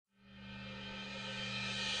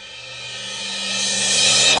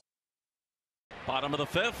Bottom of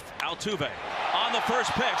the fifth, Altuve on the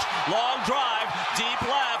first pitch, long drive, deep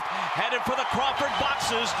left, headed for the Crawford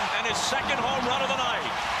boxes, and his second home run of the night.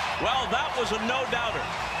 Well, that was a no-doubter.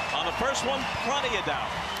 On the first one, plenty of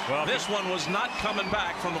doubt. Well, this one was not coming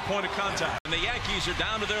back from the point of contact. And the Yankees are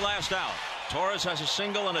down to their last out. Torres has a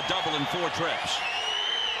single and a double in 4 trips.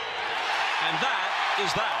 And that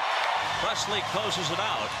is that. Presley closes it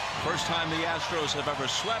out. First time the Astros have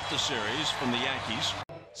ever swept a series from the Yankees.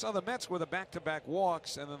 So the Mets with a back-to-back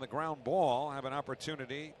walks and then the ground ball have an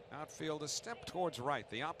opportunity outfield to step towards right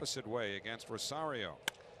the opposite way against Rosario.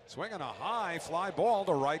 Swinging a high fly ball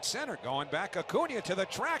to right center. Going back, Acuna to the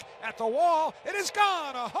track at the wall. It is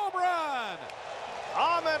gone. A home run.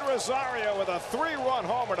 Ahmed Rosario with a 3-run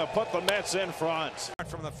homer to put the Mets in front.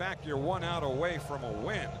 From the fact you're 1 out away from a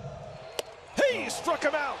win. He struck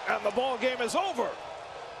him out, and the ball game is over.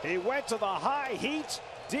 He went to the high heat.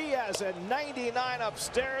 Diaz at 99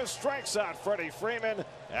 upstairs strikes out Freddie Freeman,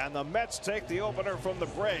 and the Mets take the opener from the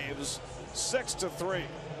Braves 6-3.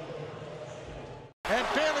 And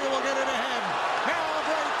Bailey will get it ahead. Now a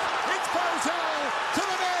break. It's Barzal to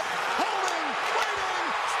the net. Holding, waiting.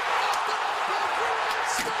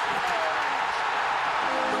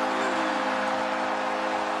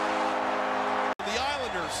 The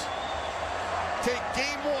Islanders take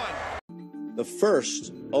game 1. The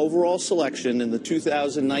first overall selection in the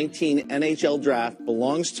 2019 NHL Draft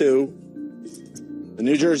belongs to the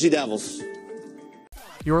New Jersey Devils.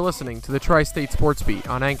 You're listening to the Tri-State Sports Beat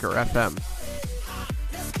on Anchor FM.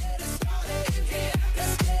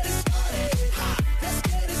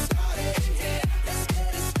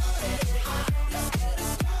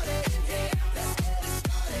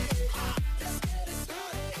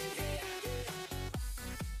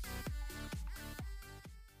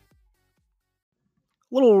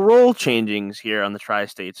 Little role changings here on the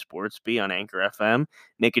Tri-State Sports Beat on Anchor FM.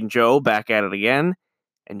 Nick and Joe back at it again.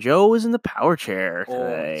 And Joe is in the power chair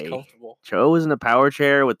today. It's comfortable. Joe is in the power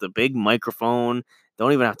chair with the big microphone.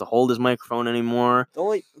 Don't even have to hold his microphone anymore.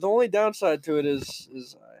 The only downside to it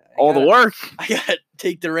is all the work. I gotta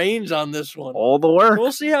take the reins on this one. All the work.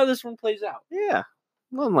 We'll see how this one plays out. Yeah.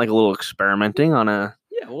 Nothing like a little experimenting on a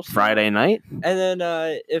We'll see. Friday night. And then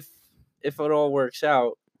if it all works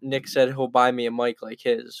out, Nick said he'll buy me a mic like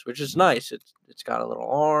his, which is nice. It's got a little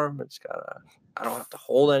arm. I don't have to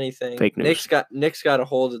hold anything. Fake news. Nick's got to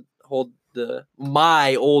hold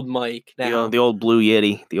my old mic now. The old Blue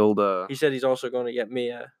Yeti. The old He said he's also going to get me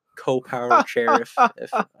a co-power chair if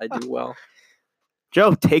I do well.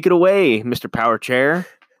 Joe, take it away, Mr. Power Chair.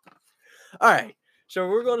 All right. So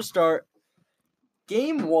we're going to start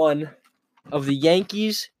game 1 of the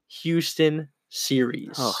Yankees-Houston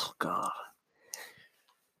series. Oh God.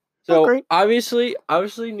 So great. obviously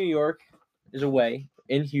New York is away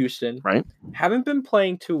in Houston. Right. Haven't been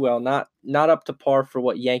playing too well. Not up to par for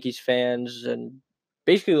what Yankees fans and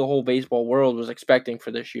basically the whole baseball world was expecting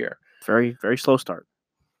for this year. Very, very slow start.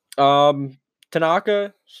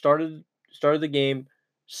 Tanaka started the game,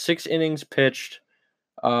 6 innings pitched,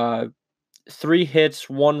 3 hits,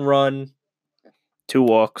 1 run, 2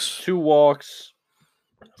 walks, 3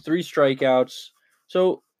 strikeouts.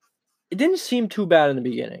 So it didn't seem too bad in the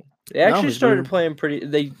beginning. They actually started playing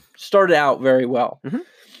they started out very well.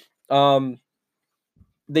 Mm-hmm.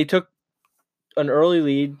 They took an early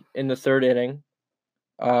lead in the 3rd inning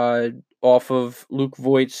off of Luke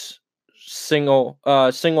Voigt's single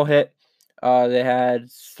hit. They had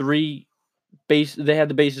the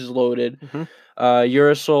bases loaded. Mm-hmm.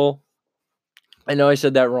 Ursul, I know I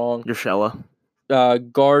said that wrong. Urshela.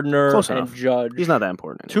 Gardner Close and enough. Judge. He's not that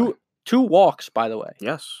important. Anyway. Two walks, by the way.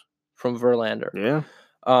 Yes. From Verlander. Yeah.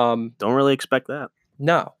 Don't really expect that.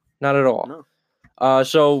 No, not at all. No.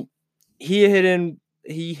 So he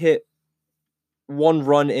hit 1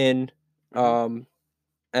 run in, and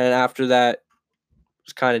after that it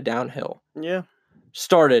was kind of downhill. Yeah.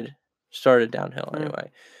 Started downhill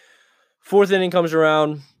anyway. 4th inning comes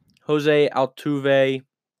around. Jose Altuve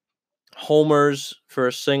homers for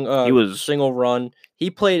a single run.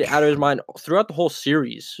 He played out of his mind throughout the whole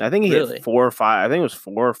series. I think he hit 4 or 5. I think it was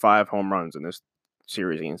 4 or 5 home runs in this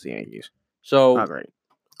series against the Yankees. So not great.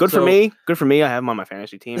 Good for me. Good for me. I have him on my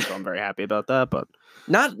fantasy team, so I'm very happy about that. But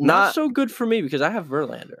not so good for me because I have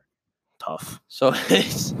Verlander. Tough. So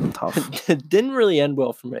it's tough. It didn't really end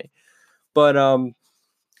well for me. But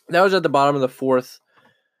that was at the bottom of the 4th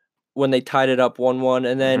when they tied it up 1-1,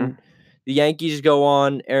 and then the Yankees go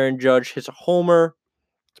on. Aaron Judge hits a homer.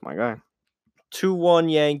 It's my guy. 2-1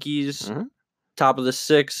 Yankees. Top of the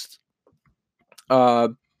 6th.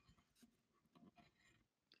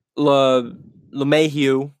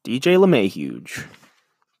 LeMahieu. DJ LeMahieu.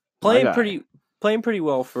 Playing pretty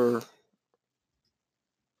well for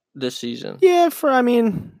this season. Yeah,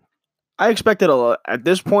 I expected a lot. At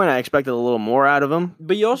this point, I expected a little more out of him.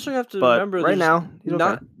 But you also have to remember, right now,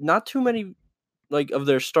 not too many of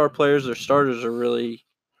their star players, their starters are really.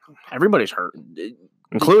 Everybody's hurt,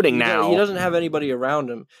 including now. He doesn't have anybody around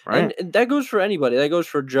him, right? And that goes for anybody. That goes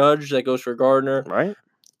for Judge. That goes for Gardner. Right.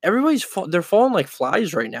 Everybody's they're falling like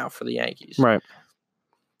flies right now for the Yankees. Right.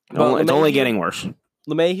 But it's only getting worse.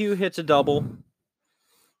 LeMahieu hits a double,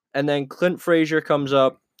 and then Clint Frazier comes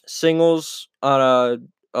up, singles on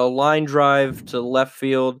a line drive to left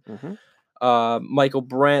field. Mm-hmm. Michael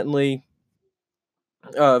Brantley,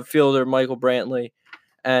 fielder Michael Brantley,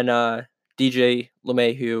 and DJ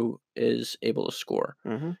LeMahieu is able to score.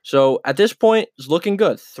 Mm-hmm. So at this point, it's looking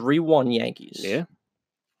good. 3-1 Yankees. Yeah.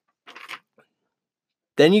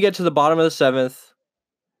 Then you get to the bottom of the 7th,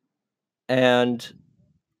 and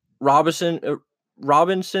Robinson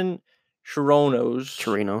Chirinos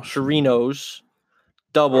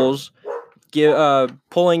doubles,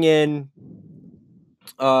 pulling in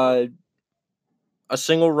a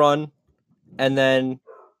single run, and then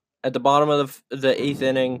at the bottom of the 8th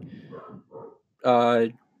inning,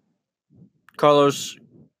 Carlos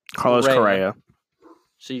Correa.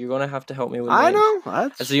 So you're gonna have to help me with. I know.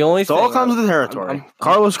 That's the only thing. It all comes with the territory.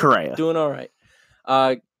 Carlos Correa doing all right.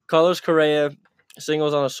 Carlos Correa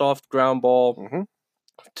singles on a soft ground ball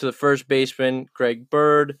to the first baseman, Greg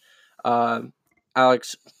Bird.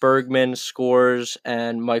 Alex Bergman scores,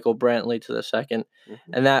 and Michael Brantley to the second,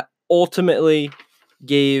 and that ultimately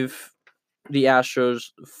gave the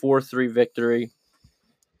Astros 4-3 victory.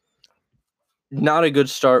 Not a good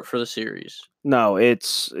start for the series. No,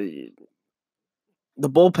 it's the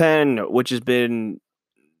bullpen, which hasn't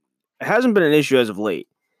been an issue as of late.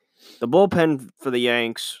 The bullpen for the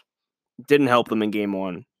Yanks didn't help them in Game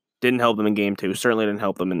 1, didn't help them in Game 2, certainly didn't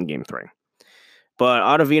help them in Game 3. But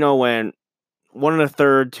Ottavino went 1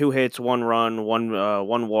 1/3, 2 hits, 1 run,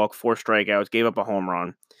 one walk, 4 strikeouts, gave up a home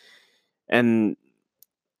run. And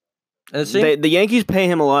the Yankees pay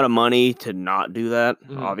him a lot of money to not do that,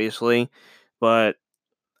 obviously. But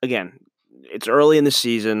again, it's early in the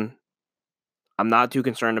season. I'm not too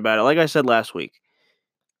concerned about it. Like I said last week,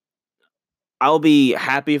 I'll be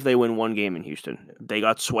happy if they win 1 game in Houston. They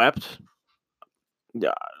got swept.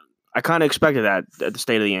 I kind of expected that at the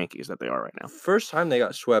state of the Yankees that they are right now. First time they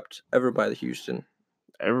got swept ever by the Houston.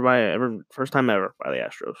 First time ever by the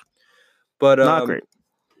Astros. But not great.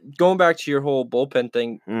 Going back to your whole bullpen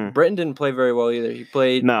thing, Britton didn't play very well either. He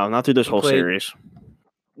played not through this whole series.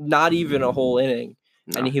 Not even a whole inning,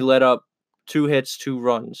 and he let up 2 hits, 2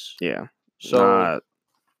 runs. Yeah. So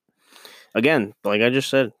again, like I just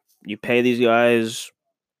said, you pay these guys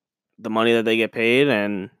the money that they get paid,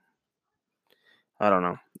 and I don't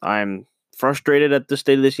know. I'm frustrated at the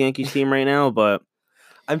state of this Yankees team right now, but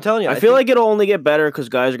I'm telling you, I feel like it'll only get better because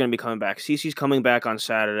guys are going to be coming back. CeCe's coming back on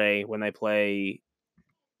Saturday when they play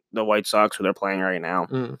the White Sox, who they're playing right now.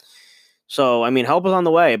 So, help is on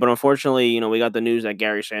the way. But unfortunately, we got the news that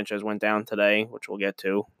Gary Sanchez went down today, which we'll get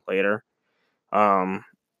to later. Yeah,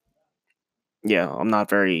 I'm not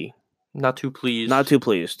too pleased. Not too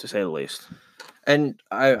pleased, to say the least. And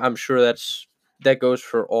I'm sure that goes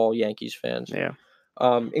for all Yankees fans. Yeah.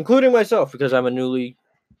 Including myself, because I'm a newly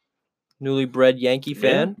bred Yankee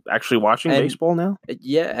fan. Yeah, actually watching baseball now?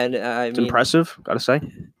 Yeah, and it's impressive, gotta say.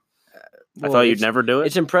 I thought you'd never do it.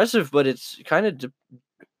 It's impressive, but it's kind of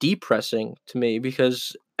depressing to me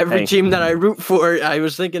because every team that I root for, I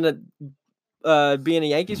was thinking that being a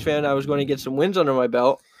Yankees fan, I was going to get some wins under my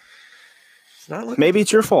belt. It's not looking maybe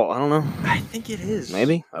it's your fault. I don't know. I think it is.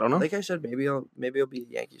 Maybe. I don't know. Like I said, maybe I'll be a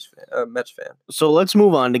Yankees fan, Mets fan. So let's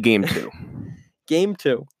move on to Game 2. Game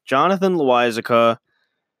 2. Jonathan Loáisiga,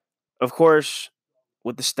 of course,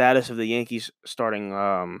 with the status of the Yankees starting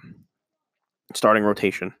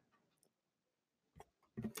rotation,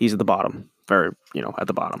 he's at the bottom. At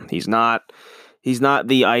the bottom. He's not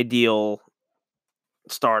the ideal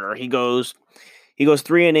starter. He goes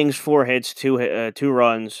 3 innings, 4 hits, 2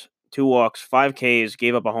 runs, 2 walks, 5 Ks,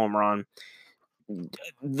 gave up a home run.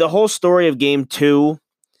 The whole story of Game 2,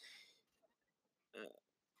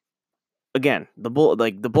 again, the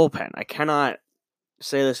bullpen. I cannot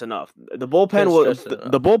say this enough. The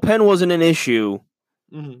bullpen wasn't an issue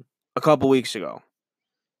a couple weeks ago.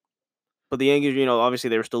 But the Yankees, obviously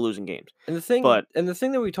they were still losing games. And the thing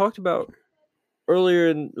that we talked about earlier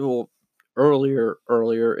in the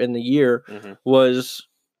year was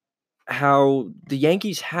how the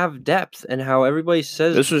Yankees have depth and how everybody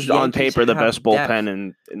says this was on paper the best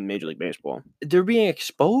bullpen in Major League Baseball. They're being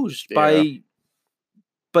exposed by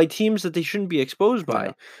teams that they shouldn't be exposed by.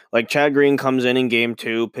 Yeah. Like Chad Green comes in Game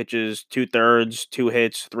 2, pitches 2/3, 2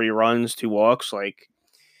 hits, 3 runs, 2 walks. Like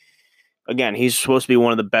again, he's supposed to be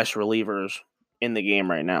one of the best relievers in the game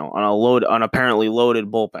right now on apparently loaded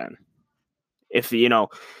bullpen. If you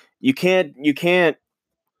can't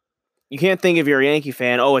think if you're a Yankee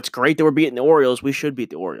fan, oh, it's great that we're beating the Orioles. We should beat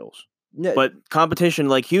the Orioles. Yeah. But competition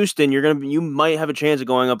like Houston, you might have a chance of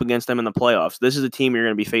going up against them in the playoffs. This is a team you're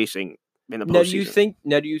going to be facing in the postseason.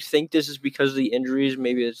 Do you think this is because of the injuries?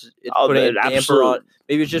 Maybe it's putting a damper on.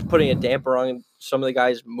 Maybe it's just putting a damper on some of the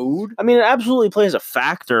guys' mood. I mean, it absolutely plays a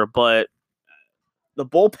factor, but the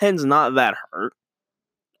bullpen's not that hurt.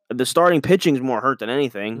 The starting pitching's more hurt than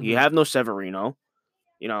anything. Mm-hmm. You have no Severino,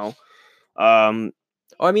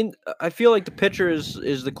 I mean, I feel like the pitcher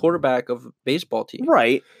is the quarterback of a baseball team,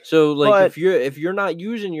 right? So, like, if you're not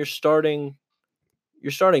using your starting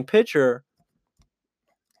pitcher,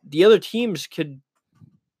 the other teams could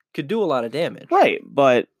do a lot of damage, right?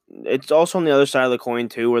 But it's also on the other side of the coin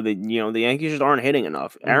too, where the Yankees just aren't hitting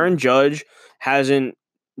enough. Mm-hmm. Aaron Judge hasn't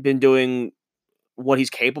been doing what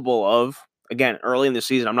he's capable of. Again, early in the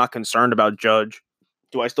season, I'm not concerned about Judge.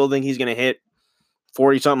 Do I still think he's going to hit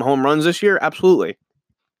 40-something home runs this year? Absolutely.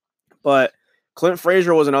 But Clint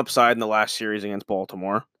Frazier was an upside in the last series against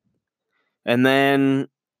Baltimore. And then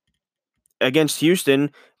against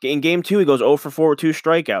Houston, in Game 2, he goes 0 for 4 with 2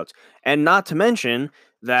 strikeouts. And not to mention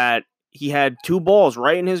that he had 2 balls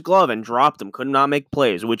right in his glove and dropped them, could not make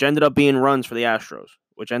plays, which ended up being runs for the Astros,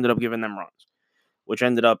 which ended up giving them runs, which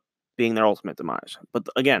ended up being their ultimate demise. But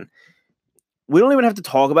again, we don't even have to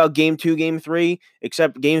talk about Game 2, Game 3,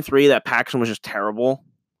 except Game 3, that Paxton was just terrible.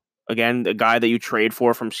 Again, the guy that you trade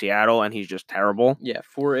for from Seattle, and he's just terrible. Yeah,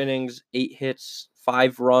 4 innings, 8 hits,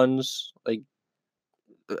 5 runs. Like,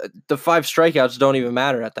 the 5 strikeouts don't even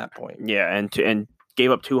matter at that point. Yeah, and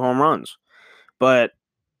gave up 2 home runs. And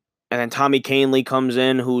then Tommy Kahnle comes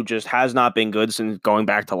in, who just has not been good since going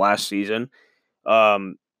back to last season.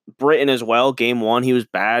 Britton as well. Game 1, he was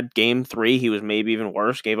bad. Game 3, he was maybe even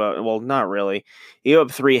worse. Not really. He gave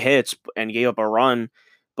up 3 hits and gave up a run.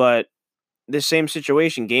 But this same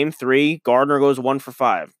situation, Game 3, Gardner goes 1 for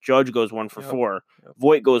 5. Judge goes 1 for 4. Yep.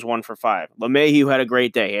 Voit goes 1 for 5. LeMahieu had a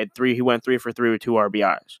great day. He went 3 for 3 with 2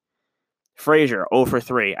 RBIs. Frazier 0 for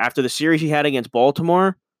 3. After the series he had against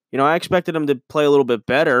Baltimore, I expected him to play a little bit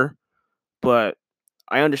better, but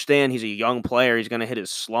I understand he's a young player. He's going to hit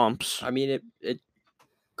his slumps. I mean, it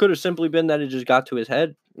could have simply been that it just got to his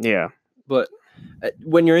head. Yeah. But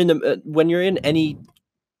when you're in any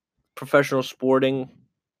professional sporting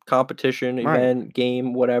competition, event,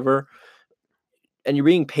 game, whatever, and you're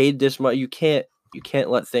being paid this much, you can't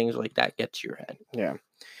let things like that get to your head. Yeah.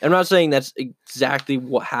 I'm not saying that's exactly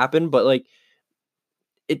what happened, but like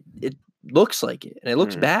it looks like it, and it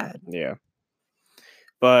looks bad. Yeah.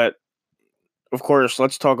 But of course,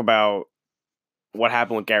 let's talk about what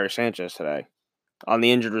happened with Gary Sanchez today. On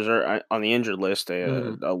the injured list,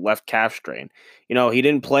 a left calf strain. He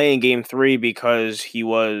didn't play in Game 3 because he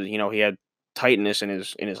had tightness in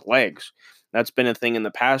his legs. That's been a thing in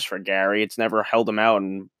the past for Gary. It's never held him out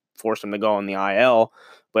and forced him to go on the IL.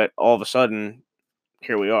 But all of a sudden,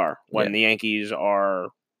 here we are when the Yankees are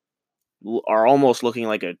almost looking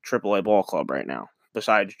like a AAA ball club right now.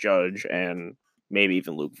 Besides Judge and maybe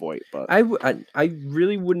even Luke Voit, but I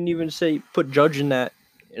really wouldn't even put Judge in a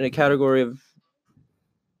category of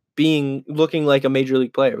looking like a major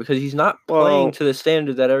league player, because he's not playing to the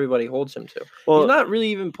standard that everybody holds him to. He's not really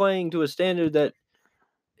even playing to a standard that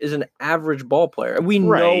is an average ball player. We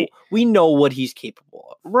know what he's capable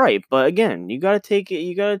of. Right, but again, you got to take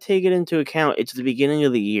it into account. It's the beginning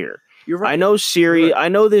of the year. You're right. I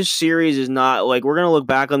know this series is not like we're going to look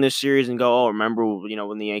back on this series and go, "Oh, remember,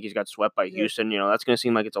 when the Yankees got swept by Houston, that's going to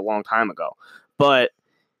seem like it's a long time ago." But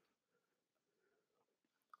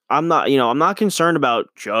I'm not concerned about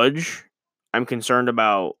Judge. I'm concerned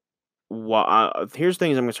about here's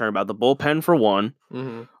things I'm concerned about. The bullpen, for one.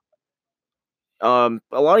 Mm-hmm.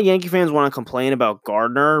 A lot of Yankee fans want to complain about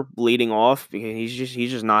Gardner leading off because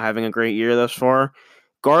he's just not having a great year thus far.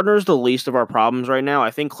 Gardner's the least of our problems right now.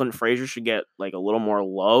 I think Clint Frazier should get like a little more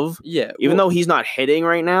love. Yeah. Even though he's not hitting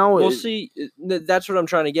right now. We'll see. That's what I'm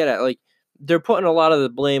trying to get at. Like, they're putting a lot of the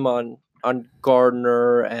blame on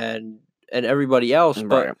Gardner and everybody else,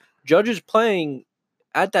 but Judge is playing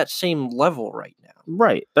at that same level right now.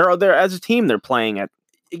 Right. They're as a team, they're playing at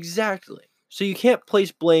exactly. So you can't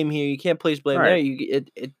place blame here. You can't place blame there.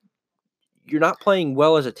 You're not playing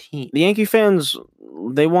well as a team. The Yankee fans,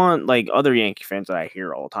 they want, like other Yankee fans that I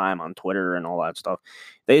hear all the time on Twitter and all that stuff.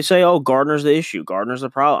 They say, "Oh, Gardner's the issue. Gardner's the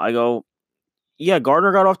problem." I go, "Yeah,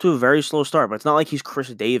 Gardner got off to a very slow start, but it's not like he's Chris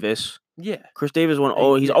Davis." Yeah, Chris Davis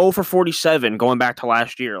he's 0 for 47 going back to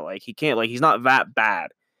last year. Like, he's not that bad.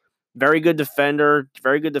 Very good defender,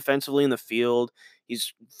 very good defensively in the field.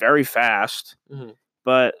 He's very fast, Mhm.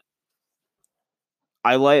 but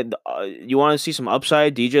I like. You want to see some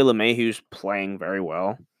upside? DJ LeMahieu's playing very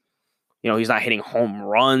well. He's not hitting home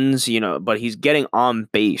runs, but he's getting on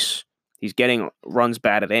base. He's getting runs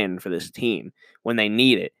batted in for this team when they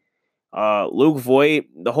need it. Luke Voit,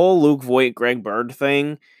 the whole Luke Voit, Greg Bird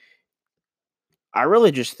thing, I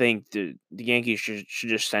really just think the Yankees should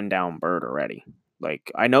just send down Bird already.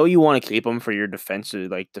 Like, I know you want to keep him for your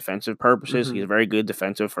defensive purposes. Mhm. He's a very good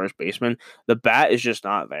defensive first baseman. The bat is just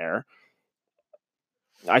not there.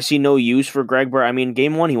 I see no use for Greg Bird. I mean,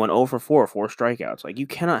 game 1, he went 0 for 4 strikeouts. Like, you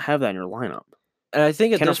cannot have that in your lineup. And I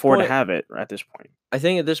think Can't afford to have it at this point. I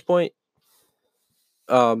think at this point,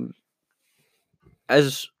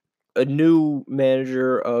 as a new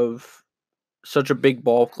manager of such a big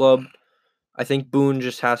ball club, I think Boone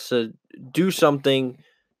just has to do something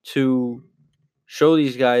to show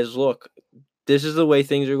these guys, look, this is the way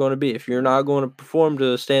things are going to be. If you're not going to perform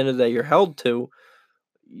to the standard that you're held to,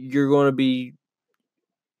 you're going to be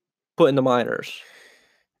put in the minors.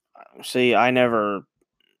 See, I never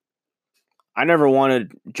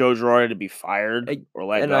wanted Joe Girardi to be fired or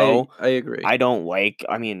let go. I agree.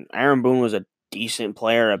 Aaron Boone was a decent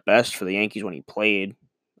player at best for the Yankees when he played.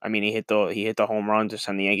 I mean, he hit the home run to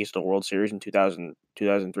send the Yankees to the World Series in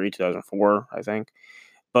 2003, 2004, I think.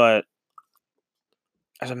 But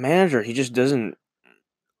as a manager, he just doesn't.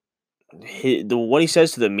 What he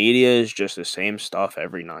says to the media is just the same stuff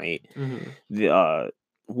every night. Mm-hmm.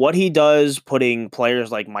 What he does, putting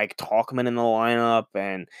players like Mike Tauchman in the lineup,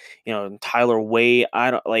 and Tyler Wade.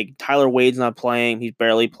 Tyler Wade's not playing; he's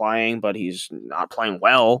barely playing, but he's not playing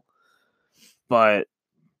well. But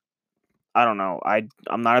I don't know.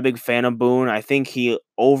 I'm not a big fan of Boone. I think he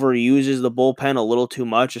overuses the bullpen a little too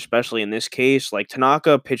much, especially in this case. Like,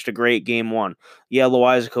 Tanaka pitched a great game 1. Yeah,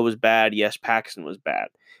 Loizaga was bad. Yes, Paxton was bad.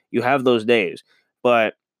 You have those days,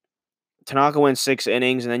 but Tanaka went 6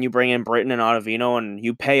 innings, and then you bring in Britton and Ottavino, and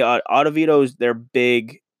you pay Ottavino's their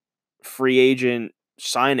big free agent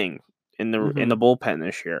signing in the bullpen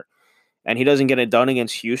this year, and he doesn't get it done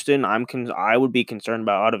against Houston. I would be concerned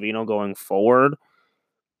about Ottavino going forward.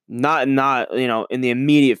 Not in the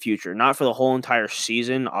immediate future, not for the whole entire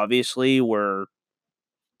season. Obviously, we're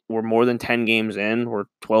more than 10 games in. We're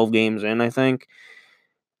 12 games in, I think.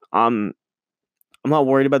 I'm not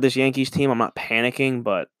worried about this Yankees team. I'm not panicking,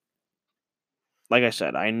 but like I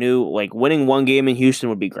said, I knew winning one game in Houston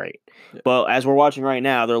would be great. Yeah. But as we're watching right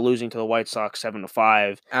now, they're losing to the White Sox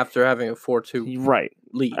 7-5 after having a 4-2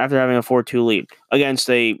 lead. After having a 4-2 lead against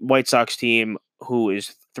a White Sox team who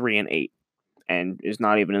is 3-8 and is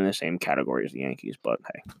not even in the same category as the Yankees. But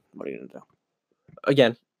hey, what are you gonna do?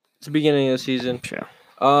 Again, it's the beginning of the season. Sure.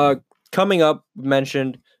 Coming up,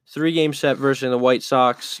 mentioned 3-game set versus the White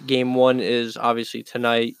Sox. Game 1 is obviously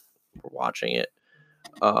tonight. We're watching it.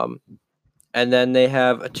 And then they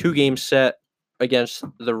have a 2-game set against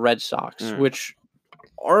the Red Sox, which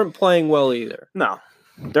aren't playing well either. No.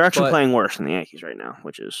 They're actually playing worse than the Yankees right now,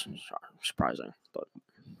 which is surprising. But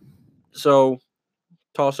so,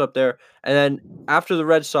 toss up there. And then after the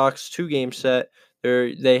Red Sox 2-game set,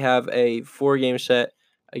 they have a 4-game set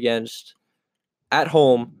at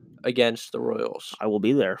home against the Royals. I will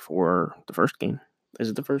be there for the first game. Is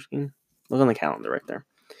it the first game? Look on the calendar right there.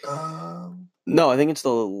 No, I think it's the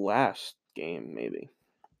last game, maybe.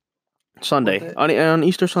 Sunday. On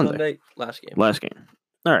Easter Sunday. Last game.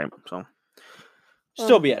 All right, so.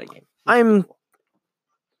 Still be at a game.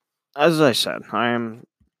 As I said, I'm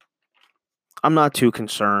not too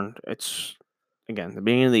concerned. It's, again, the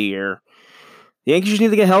beginning of the year. The Yankees just need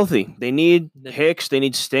to get healthy. They need Hicks. They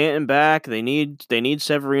need Stanton back. They need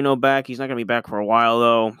Severino back. He's not going to be back for a while,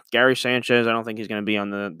 though. Gary Sanchez, I don't think he's going to be on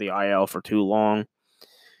the IL for too long.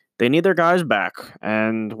 They need their guys back.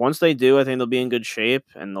 And once they do, I think they'll be in good shape,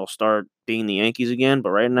 and they'll start being the Yankees again.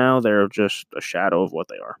 But right now, they're just a shadow of what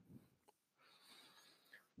they are.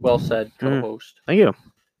 Well said, co-host. Thank you.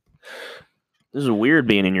 This is weird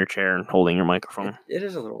being in your chair and holding your microphone. It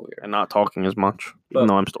is a little weird. And not talking as much, even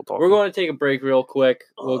though I'm still talking. We're going to take a break real quick.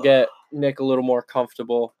 We'll get Nick a little more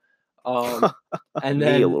comfortable. And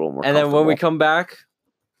then when we come back,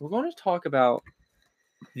 we're going to talk about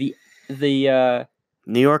the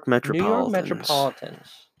New York Metropolitans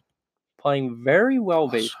playing very well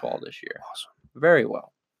baseball this year. Awesome. Very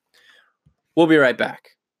well. We'll be right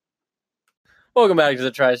back. Welcome back to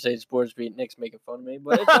the Tri-State Sports Beat. Nick's making fun of me,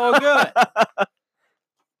 but it's all good.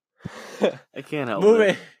 I can't help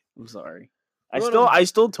it. I'm sorry. I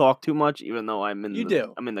still talk too much, even though I'm in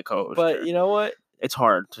the co-host. But chair. You know what? It's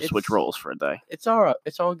hard to switch roles for a day. It's all right.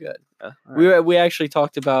 It's all good. Yeah, all right. We actually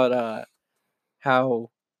talked about how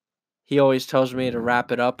he always tells me to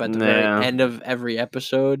wrap it up at the very end of every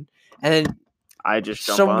episode. And then I just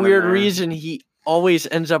jump some on weird there. reason he always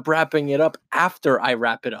ends up wrapping it up after I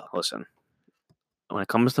wrap it up. Listen, when it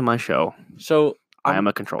comes to my show, so I am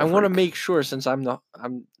a control I want to freak. make sure, since I'm the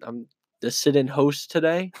sit-in host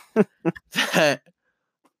today, that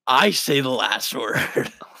I say the last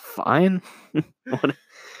word. Fine.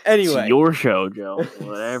 Anyway, it's your show, Joe.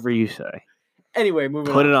 Whatever you say. Anyway,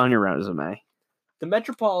 moving Put on. it on your resume. The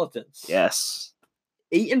Metropolitans. Yes.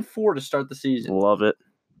 8-4 to start the season. Love it.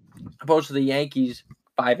 Opposed to the Yankees,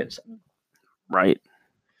 5-7. Right.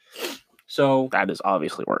 So that is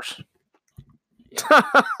obviously worse. Yeah.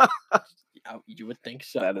 You would think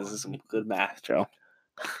so. That is some good math, Joe.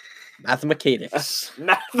 Mathematics.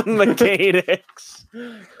 Mathematics.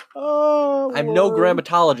 Oh, I'm no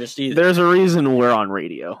grammatologist either. There's a reason we're on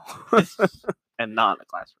radio and not in a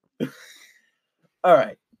classroom. All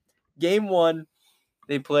right. Game 1,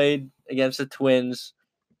 they played against the Twins.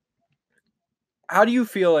 How do you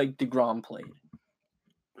feel like DeGrom played?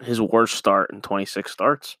 His worst start in 26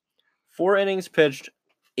 starts. 4 innings pitched,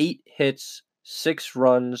 8 hits, 6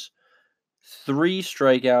 runs, 3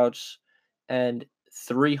 strikeouts, and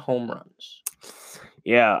 3 home runs.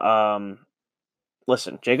 Yeah.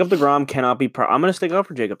 Listen, Jacob DeGrom cannot be. I'm going to stick up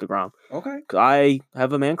for Jacob DeGrom. Okay. I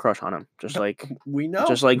have a man crush on him, just like we know,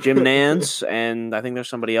 just like Jim Nance, and I think there's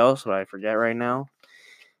somebody else, but I forget right now.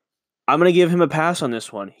 I'm going to give him a pass on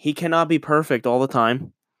this one. He cannot be perfect all the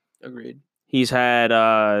time. Agreed. He's had,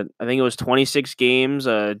 I think it was 26 games,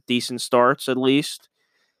 decent starts at least,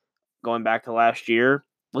 going back to last year.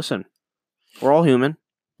 Listen, we're all human,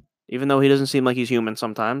 even though he doesn't seem like he's human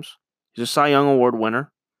sometimes. He's a Cy Young Award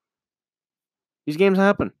winner. These games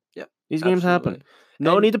happen. Yep. These games happen.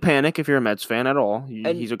 No need to panic if you're a Mets fan at all.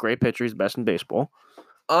 He's a great pitcher. He's the best in baseball.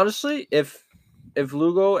 Honestly, if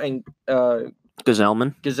Lugo and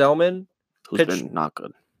Gazelman, who's pitched, been not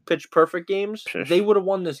good, pitched perfect games, they would have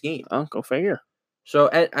won this game. Oh, go figure. So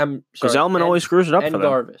I'm sorry, Gazelman always screws it up for them.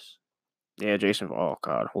 Garvis. Yeah, Jason. Oh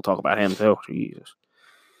God, we'll talk about him too. Jesus.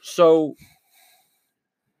 So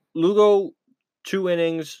Lugo, 2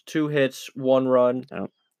 innings, 2 hits, 1 run. Yep.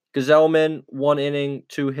 Gazelman, 1 inning,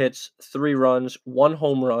 2 hits, 3 runs, 1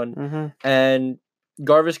 home run. Mm-hmm. And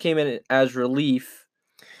Garvis came in as relief.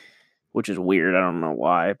 Which is weird. I don't know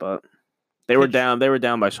why, but they were down. They were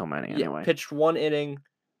down by so many anyway. Yeah, pitched 1 inning,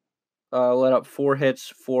 let up 4 hits,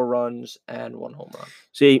 4 runs, and 1 home run.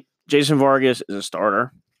 See, Jason Vargas is a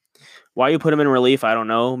starter. Why you put him in relief, I don't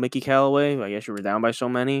know. Mickey Callaway, I guess you were down by so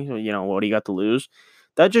many. You know, what do you got to lose?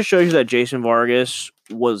 That just shows you that Jason Vargas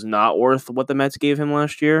was not worth what the Mets gave him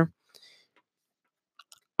last year.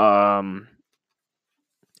 Not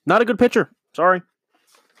a good pitcher. Sorry.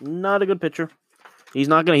 Not a good pitcher. He's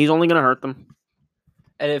only gonna hurt them.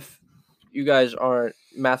 And if you guys aren't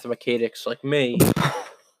mathematics like me,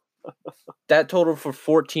 that totaled for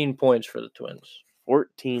 14 points for the Twins.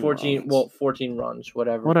 14 runs,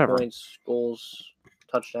 whatever. Points, goals,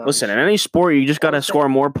 touchdowns. Listen, in any sport, you just got to score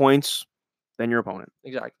more points than your opponent.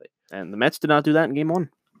 Exactly. And the Mets did not do that in game 1.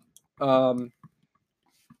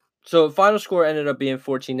 So the final score ended up being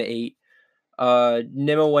 14-8.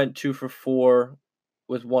 Nimmo went 2 for 4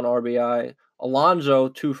 with 1 RBI. Alonso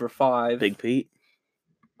 2 for 5. Big Pete.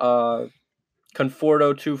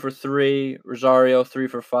 Conforto 2 for 3. Rosario 3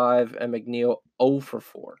 for 5. And McNeil 0 for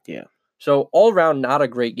 4. Yeah. So all around, not a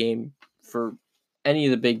great game for any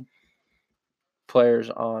of the big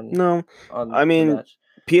players on. No, I mean,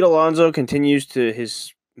 Pete Alonso continues to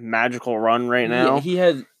his magical run right now. He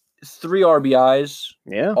had 3 RBIs.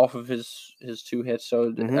 Yeah. Off of his 2 hits.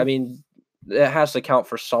 So I mean, it has to count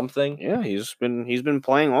for something. Yeah, he's been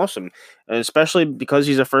playing awesome, especially because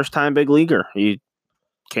he's a first-time big leaguer. He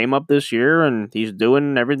came up this year and he's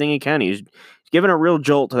doing everything he can. He's given a real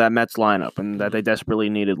jolt to that Mets lineup and that they desperately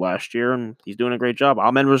needed last year, and he's doing a great job.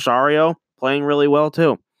 Amed Rosario playing really well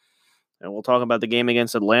too. And we'll talk about the game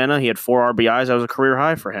against Atlanta. He had 4 RBIs. That was a career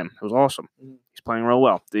high for him. It was awesome. He's playing real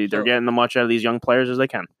well. They're getting as much out of these young players as they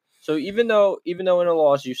can. So even though in a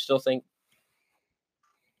loss, you still think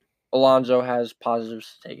Alonso has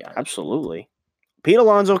positives to take out. Absolutely. Pete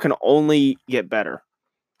Alonso can only get better.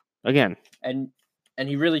 Again. And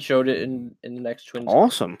he really showed it in the next Twins.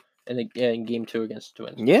 Awesome. In game 2 against the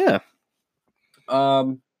Twins. Yeah.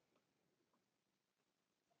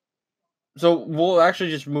 So we'll actually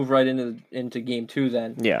just move right into game 2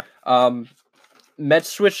 then. Yeah. Mets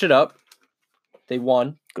switched it up. They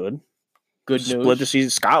won. Good news. Split the season.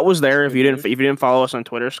 Scott was there. If you didn't follow us on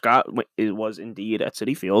Twitter, Scott was indeed at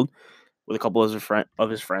Citi Field with a couple of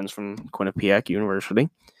his friends from Quinnipiac University.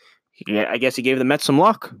 I guess he gave the Mets some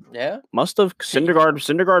luck. Yeah. Must have.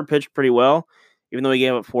 Syndergaard pitched pretty well. even though he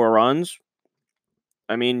gave up 4 runs,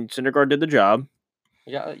 I mean, Syndergaard did the job.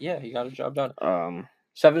 He got a job done.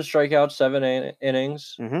 7 strikeouts, 7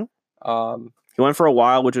 innings. Mm-hmm. He went for a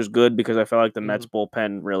while, which was good because I felt like the Mets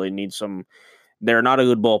bullpen really needs some. They're not a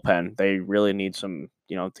good bullpen. They really need some,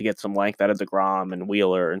 to get some length out of DeGrom and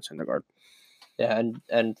Wheeler and Syndergaard. Yeah,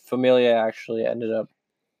 and Familia actually ended up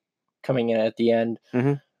coming in at the end.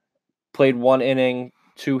 Mm-hmm. Played 1 inning,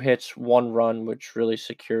 2 hits, 1 run, which really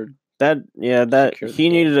secured that. Yeah, that secured he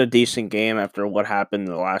needed a decent game after what happened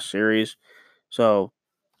in the last series. So,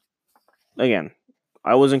 again,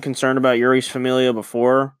 I wasn't concerned about Yuris Familia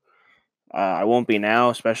before. I won't be now,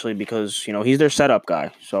 especially because, he's their setup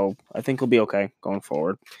guy. So I think he'll be okay going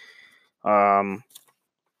forward.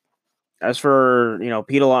 As for,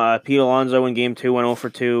 Pete Alonso in Game 2 went 0 for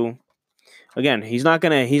 2. Again, he's not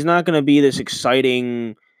gonna be this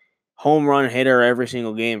exciting home run hitter every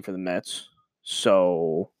single game for the Mets.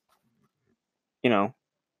 So,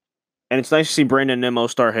 and it's nice to see Brandon Nimmo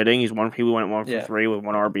start hitting. He went 1 for 3 with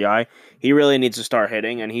 1 RBI. He really needs to start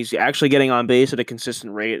hitting, and he's actually getting on base at a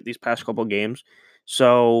consistent rate these past couple games.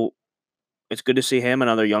 So it's good to see him,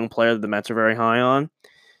 another young player that the Mets are very high on.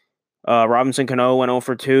 Robinson Cano went 0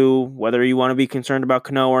 for 2. Whether you want to be concerned about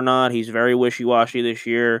Cano or not, he's very wishy-washy this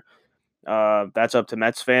year. That's up to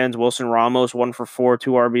Mets fans. Wilson Ramos 1 for 4,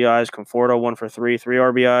 2 RBIs. Conforto 1 for 3, 3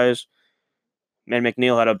 RBIs. And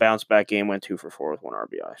McNeil had a bounce-back game, went 2 for 4 with 1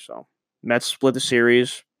 RBI. So Mets split the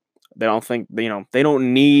series. They don't think they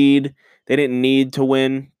didn't need to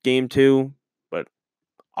win Game 2, but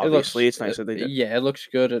obviously it's nice that they did. Yeah, it looks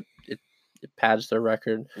good. It pads their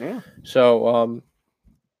record. Yeah. So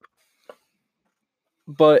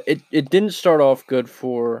but it didn't start off good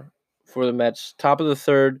for the Mets. Top of the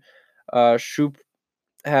third, Shoop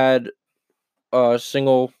had a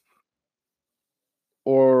single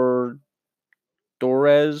or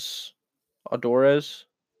Adores.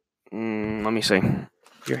 Let me see.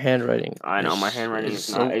 Your handwriting. I know my handwriting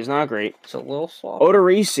is not great. It's a little soft.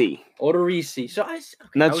 Odorizzi. So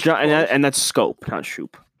and that's Scope, not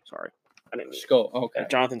Shoop. Sorry, I didn't mean Scope. Okay,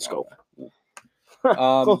 Jonathan Scope.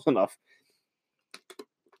 Close enough.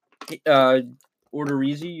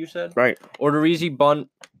 Odorizzi, you said? Right. Odorizzi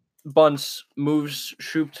bunts, moves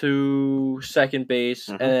Shoop to second base,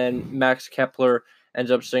 and then Max Kepler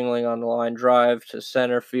ends up singling on the line drive to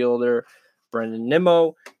center fielder Brandon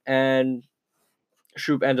Nimmo, and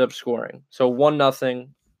Shoop ends up scoring. So 1-0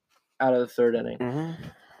 out of the third inning.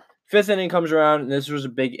 Fifth inning comes around, and this was a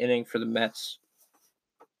big inning for the Mets.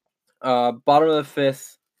 Bottom of the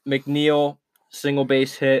fifth, McNeil, single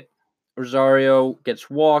base hit. Rosario gets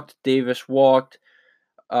walked. Davis walked.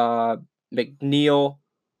 McNeil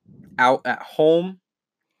out at home,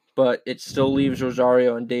 but it still leaves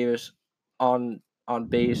Rosario and Davis on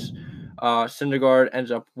base. Syndergaard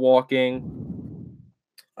ends up walking.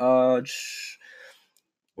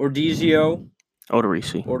 Odorizzi.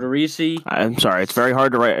 I'm sorry. It's very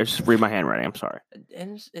hard to write. I just read my handwriting. I'm sorry.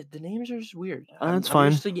 And the names are just weird. That's fine.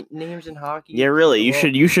 I'm used to get names in hockey. Yeah, really.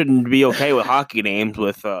 You shouldn't be okay with hockey names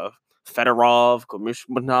with Fedorov,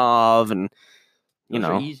 Komishmanov, and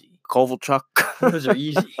Kovalchuk. Those are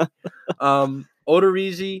easy.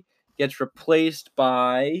 Odorizzi gets replaced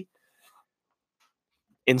by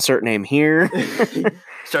insert name here.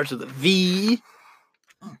 Starts with a V.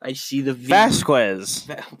 I see the V. Vasquez.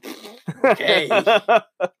 Okay.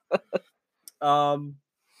 And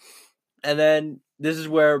then this is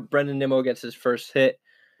where Brandon Nimmo gets his first hit.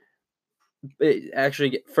 It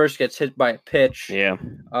actually first gets hit by a pitch. Yeah.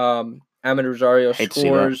 Amed Rosario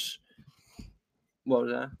scores. What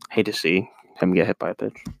was that? Hate to see him get hit by a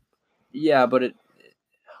pitch. Yeah, but it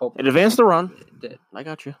advanced the run. It did. I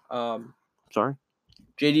got you. Sorry.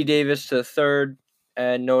 J.D. Davis to third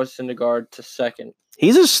and Noah Syndergaard to second.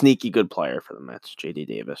 He's a sneaky good player for the Mets, J.D.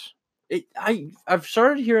 Davis. I've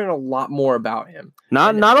started hearing a lot more about him.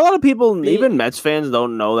 Not a lot of people, even Mets fans,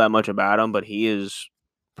 don't know that much about him, but he is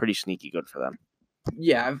pretty sneaky good for them.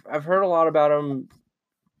 Yeah, I've heard a lot about him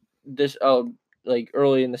this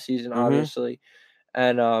early in the season, obviously,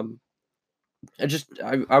 and I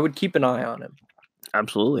would keep an eye on him.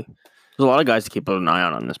 Absolutely, there's a lot of guys to keep an eye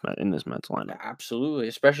on in this Mets lineup. Absolutely,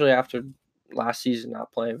 especially after last season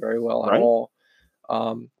not playing very well at all.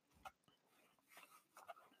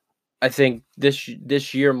 I think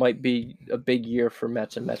this year might be a big year for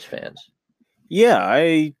Mets and Mets fans.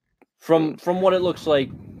 Yeah, from what it looks like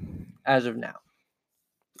as of now.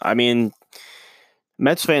 I mean,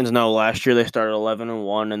 Mets fans know last year they started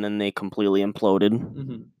 11-1 and then they completely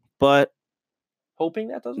imploded. But hoping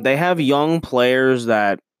that doesn't. They have young players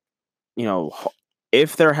that,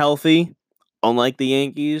 if they're healthy, unlike the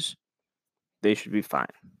Yankees, they should be fine.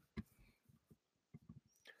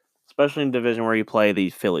 especially in a division where you play the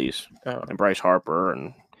Phillies and Bryce Harper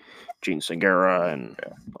and Gene Segura and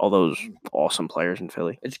all those awesome players in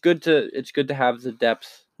Philly. It's good to have the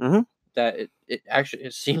depth Mhm. that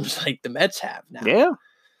it seems like the Mets have now. Yeah.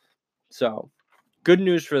 So good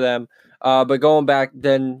news for them. But going back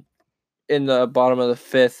then in the bottom of the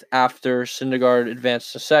fifth, after Syndergaard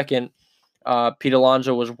advanced to second, Pete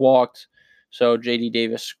Alonso was walked. So J.D.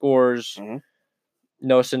 Davis scores. Mm-hmm.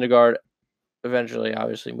 Noah Syndergaard eventually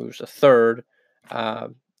obviously moves to third,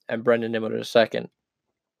 and Brendan Nimmo to second.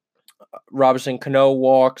 Robinson Cano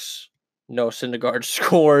walks. Noah Syndergaard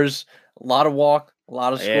scores. A lot of walk, a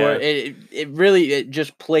lot of score. Yeah. It really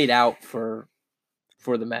just played out for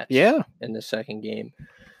the Mets. Yeah. In the second game.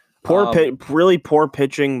 Really poor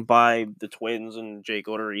pitching by the Twins and Jake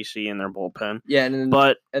Odorizzi in their bullpen. Yeah,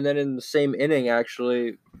 and then in the same inning,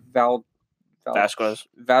 actually, Vasquez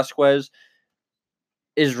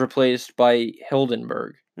is replaced by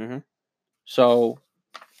Hildenberg. Mm-hmm. So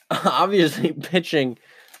obviously, pitching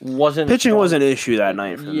was an issue that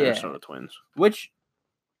night for the Minnesota Twins, which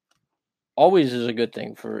always is a good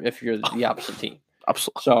thing for if you're the opposite team.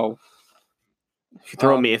 Absolutely. So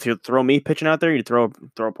if you throw me pitching out there, you throw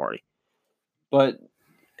a party. But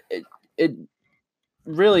it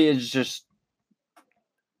really is just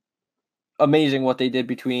amazing what they did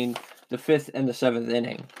between the fifth and the seventh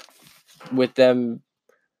inning with them.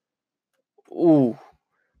 Ooh,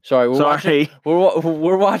 sorry.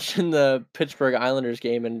 We're watching the Pittsburgh Islanders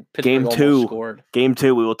game, and Pittsburgh almost scored. Game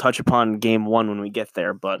 2. We will touch upon game 1 when we get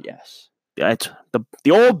there, but yes, it's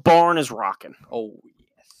the old barn is rocking. Oh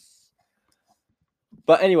yes.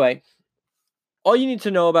 But anyway, all you need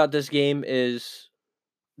to know about this game is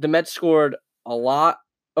the Mets scored a lot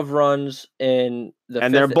of runs in the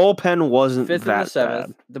and their bullpen wasn't fifth that and the seventh.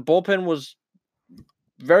 bad. The bullpen was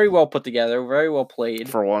very well put together, very well played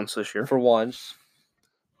for once this year.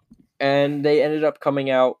 And they ended up coming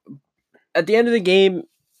out at the end of the game.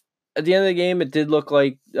 At the end of the game, it did look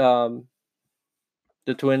like the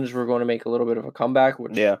Twins were going to make a little bit of a comeback,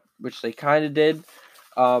 which they kind of did.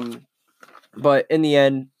 But in the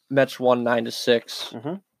end, Mets won 9-6.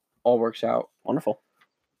 Mm-hmm. All works out. Wonderful.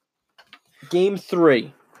 Game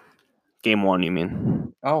 3. Game 1, you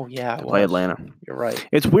mean? Oh, yeah. Play Atlanta. You're right.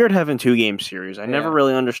 It's weird having 2-game series. I never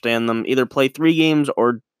really understand them. Either play 3 games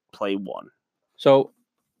or play 1. So,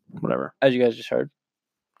 whatever. As you guys just heard.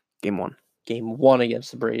 Game 1. Game 1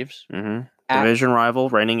 against the Braves. Mm-hmm. Division rival,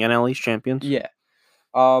 reigning NL East champions. Yeah.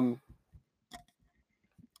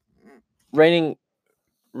 Reigning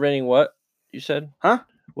what? You said? Huh?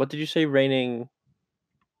 What did you say? Reigning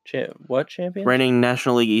what champions? Reigning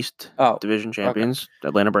National League East Division champions,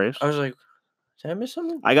 Atlanta Braves. I was like, did I miss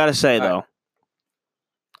something? I gotta say though,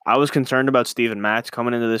 I was concerned about Steven Matz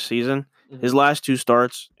coming into this season. Mm-hmm. His last 2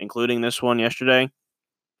 starts, including this one yesterday,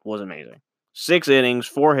 was amazing. 6 innings,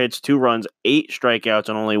 4 hits, 2 runs, 8 strikeouts,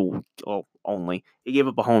 and only he gave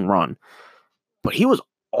up a home run. But he was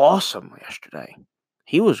awesome yesterday.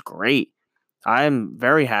 He was great. I'm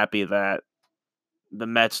very happy that the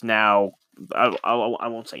Mets now, I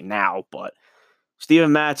won't say now, but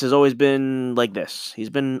Steven Matz has always been like this. He's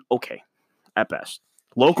been okay at best.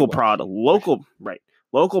 Local product,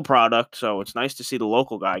 so it's nice to see the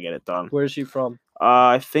local guy get it done. Where is he from?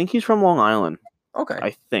 I think he's from Long Island. Okay.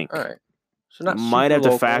 I think. All right. So not you might have to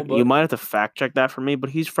but... fact check that for me, but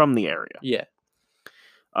he's from the area. Yeah.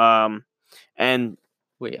 And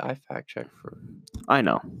wait, I fact checked for. I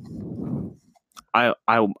know. I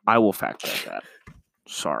will fact check that.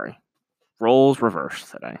 Sorry. Roles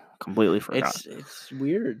reversed today. Completely forgot. It's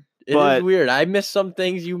weird. It is weird. I missed some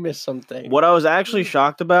things. You missed some things. What I was actually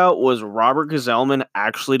shocked about was Robert Gsellman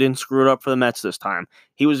actually didn't screw it up for the Mets this time.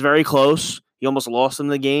 He was very close. He almost lost in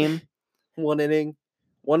the game. One inning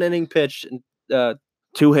pitched and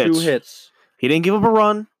 2 hits. 2 hits. He didn't give up a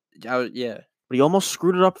run. Yeah. But he almost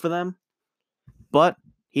screwed it up for them. But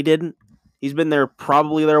he didn't. He's been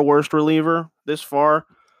probably their worst reliever this far.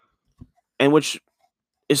 And which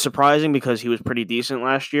is surprising because he was pretty decent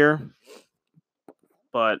last year.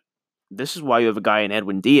 But this is why you have a guy in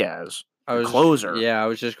Edwin Diaz, closer. I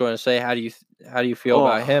was just going to say, how do you feel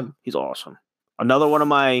about him? He's awesome. Another one of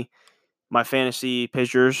my fantasy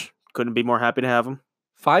pitchers. Couldn't be more happy to have him.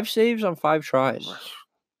 5 saves on 5 tries.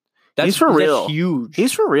 He's for real. That's huge.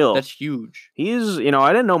 He's for real. That's huge. He's,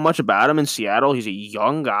 I didn't know much about him in Seattle. He's a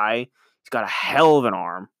young guy. He's got a hell of an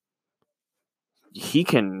arm.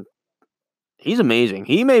 He's amazing.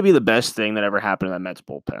 He may be the best thing that ever happened to that Mets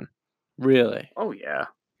bullpen. Really? Oh, yeah.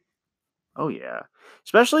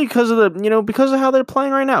 Especially because of because of how they're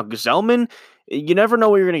playing right now. Gsellman, you never know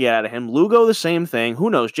what you're going to get out of him. Lugo, the same thing. Who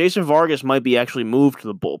knows? Jason Vargas might be actually moved to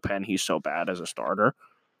the bullpen. He's so bad as a starter.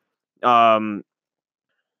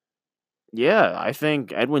 Yeah, I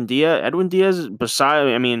think Edwin Diaz,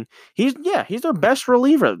 he's their best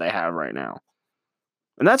reliever that they have right now.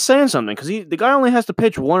 And that's saying something because the guy only has to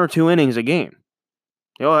pitch 1 or 2 innings a game.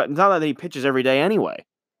 It's not that he pitches every day anyway.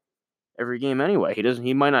 Every game anyway.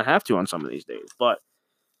 He might not have to on some of these days. But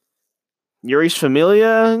Yuri's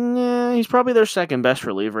Familia, he's probably their second best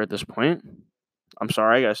reliever at this point. I'm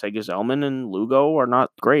sorry, I gotta say Gesellman and Lugo are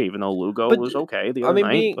not great, even though Lugo was okay the other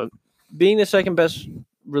night. Being the second best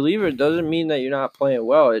reliever doesn't mean that you're not playing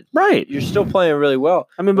well. Right. You're still playing really well.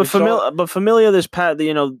 I mean, but Familia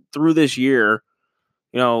through this year,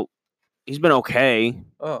 he's been okay.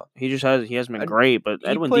 He hasn't been great, but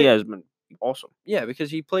Edwin Diaz has been awesome. Yeah,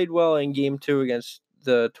 because he played well in Game 2 against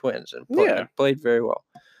the Twins and played very well.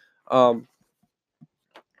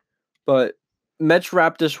 But Mets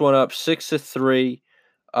wrapped this one up 6-3.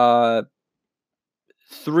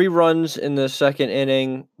 3 runs in the second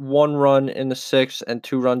inning, 1 run in the 6th, and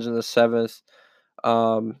 2 runs in the 7th.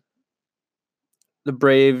 The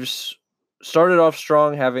Braves started off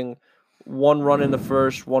strong, having 1 run in the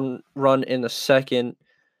first, 1 run in the second,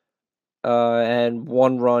 and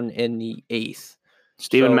 1 run in the 8th.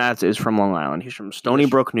 Steven Matz is from Long Island. He's from Stony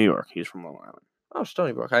Brook, New York. He's from Long Island. Oh,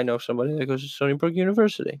 Stony Brook. I know somebody that goes to Stony Brook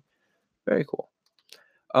University. Very cool.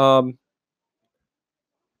 But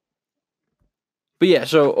yeah,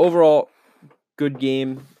 so overall, good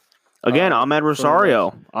game. Again, Ahmed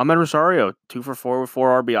Rosario. 2 for 4 with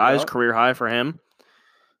 4 RBIs, yeah. Career high for him.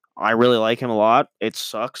 I really like him a lot. It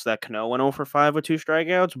sucks that Cano went 0 for 5 with 2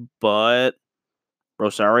 strikeouts, but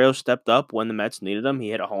Rosario stepped up when the Mets needed him.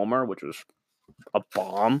 He hit a homer, which was a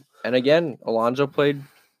bomb. And again, Alonso played.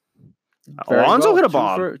 Hit a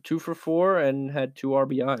bomb. 2 for 4 and had 2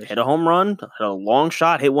 RBIs. Hit a home run, hit a long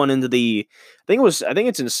shot, hit one into the. I think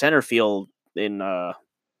it's in center field in the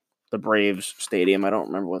Braves stadium. I don't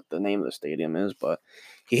remember what the name of the stadium is, but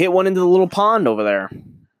he hit one into the little pond over there.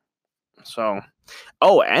 So,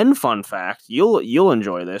 and fun fact, you'll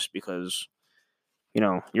enjoy this because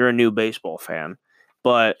you're a new baseball fan.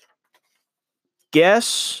 But let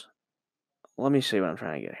me see what I'm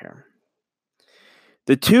trying to get here.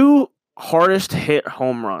 The 2 hardest hit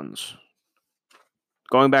home runs,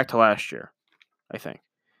 going back to last year, I think,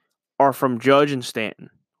 are from Judge and Stanton.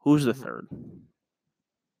 Who's the third?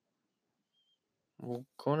 We're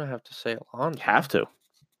going to have to say Alonso. Have to,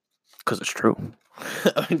 because it's true.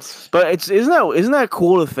 But isn't that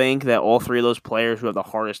cool to think that all 3 of those players who have the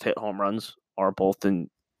hardest hit home runs are both in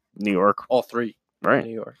New York? All 3, right?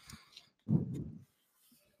 New York.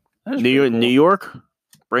 New York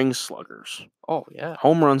brings sluggers. Oh yeah,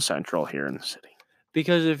 home run central here in the city.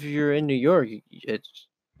 Because if you're in New York, it's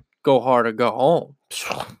go hard or go home.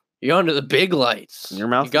 You're under the big lights. Your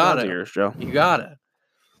mouth to ears, Joe. You gotta.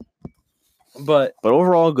 But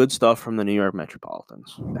overall, good stuff from the New York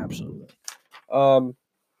Metropolitans. Absolutely. Oh,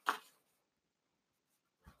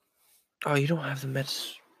 you don't have the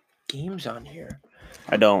Mets games on here.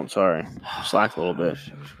 I don't. Sorry, slacked a little bit.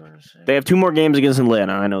 They have 2 more games against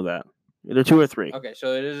Atlanta. I know that. Either 2 or 3. Okay,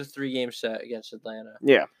 so it is a 3-game set against Atlanta.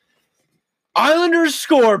 Yeah. Islanders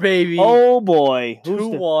score, baby. Oh boy,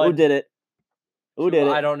 2-1. Who did it? Who did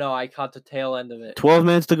it? I don't know. I caught the tail end of it. 12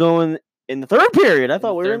 minutes to go in the third period. I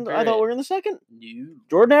thought we were in the second. No.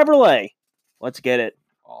 Jordan Eberle. Let's get it.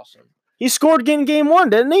 Awesome. He scored in game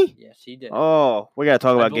 1, didn't he? Yes, he did. Oh, we got to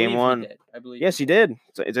talk about game 1. I believe. Yes, he did.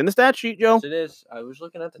 It's in the stat sheet, Joe. Yes, it is. I was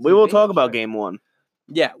looking at the We will talk about game 1.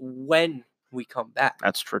 Yeah, when we come back.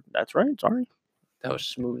 That's true. That's right. Sorry. That was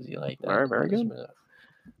smoothie like that. All right, very good.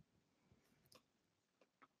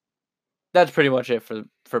 That's pretty much it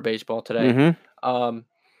for baseball today. Mm-hmm.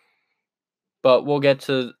 But we'll get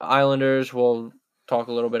to Islanders. We'll talk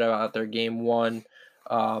a little bit about their game 1.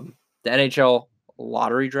 The NHL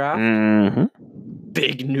lottery draft. Mm-hmm.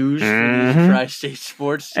 Big news for these Tri-State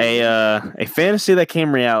sports teams. A fantasy that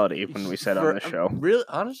came reality when we said on the show. Really,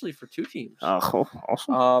 honestly, for 2 teams. Oh,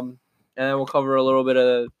 awesome. And then we'll cover a little bit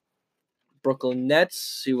of Brooklyn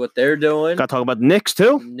Nets, see what they're doing. Got to talk about the Knicks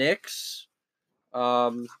too. Knicks.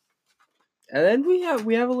 And then we have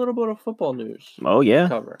a little bit of football news. Oh yeah,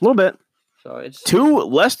 cover a little bit. So it's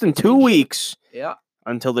less than 2 weeks. Yeah.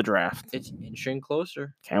 Until the draft. It's inching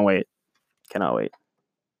closer. Can't wait. Cannot wait.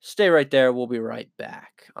 Stay right there. We'll be right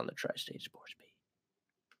back on the Tri-State Sports Beat.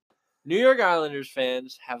 New York Islanders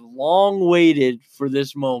fans have long waited for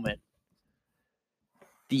this moment.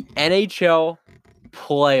 The NHL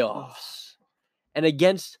playoffs. And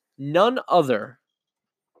against none other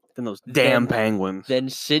than those damn Penguins. Than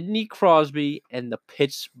Sidney Crosby and the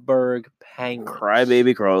Pittsburgh Penguins.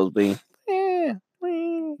 Crybaby Crosby.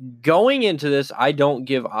 Going into this, I don't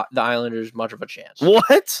give the Islanders much of a chance.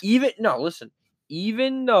 What?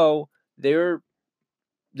 Even though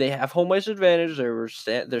they have home ice advantage,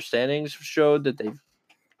 their standings showed that they've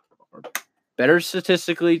better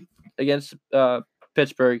statistically against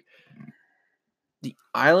Pittsburgh. The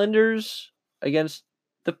Islanders against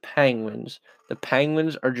the Penguins. The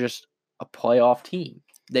Penguins are just a playoff team.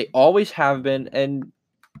 They always have been, and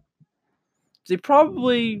they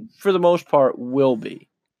probably, for the most part, will be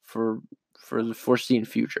for the foreseen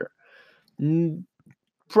future.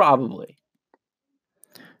 Probably.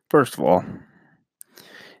 First of all,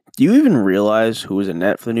 do you even realize who was in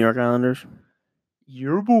net for the New York Islanders?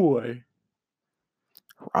 Your boy.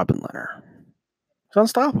 Robin Lehner. It's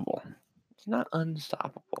unstoppable. It's not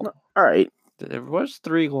unstoppable. No. All right. There was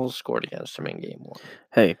 3 goals scored against him in game 1.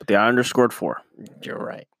 Hey, but the Islanders scored 4. You're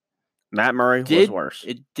right. Matt Murray was worse.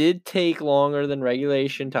 It did take longer than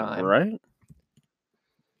regulation time. Right?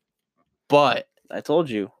 But I told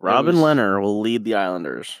you, Robin Lehner will lead the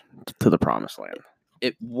Islanders to the promised land.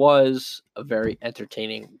 It was a very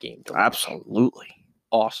entertaining game to watch. Absolutely.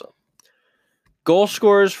 Awesome. Goal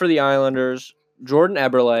scorers for the Islanders, Jordan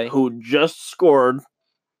Eberle, who just scored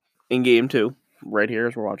in game 2, right here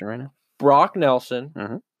as we're watching right now. Brock Nelson.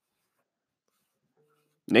 Mm-hmm.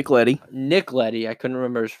 Nick Leddy. I couldn't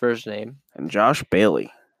remember his first name. And Josh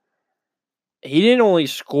Bailey. He didn't only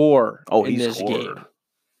score in this scored. game.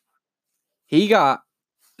 He got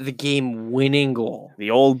the game-winning goal.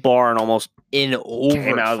 The old barn almost in overtime.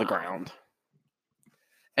 Came out of the ground.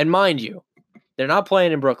 And mind you, they're not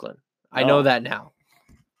playing in Brooklyn. I know that now.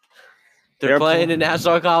 They're playing in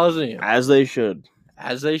Nassau Coliseum. As they should.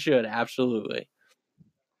 As they should, absolutely.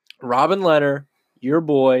 Robin Lehner, your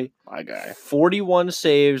boy. My guy. 41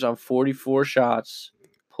 saves on 44 shots.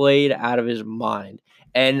 Played out of his mind.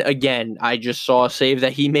 And again, I just saw a save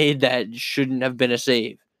that he made that shouldn't have been a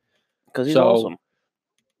save. Because he's awesome.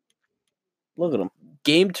 Look at him.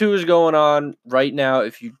 Game 2 is going on right now.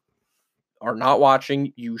 If you are not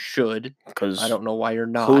watching, you should. Because I don't know why you're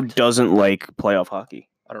not. Who doesn't like playoff hockey?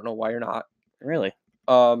 I don't know why you're not. Really?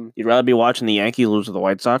 You'd rather be watching the Yankees lose to the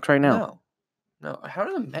White Sox right now? No. How are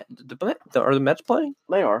are the Mets playing?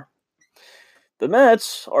 They are. The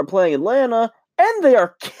Mets are playing Atlanta, and they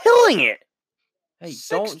are killing it. Hey,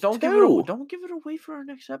 don't give it away for our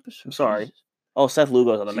next episode. I'm sorry. Jesus. Oh, Seth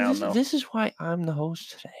Lugo's on the mound, though. This is why I'm the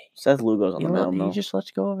host today. Seth Lugo's on the mound, though. He just lets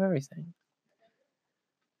go of everything.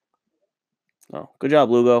 Oh, good job,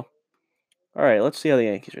 Lugo. All right, let's see how the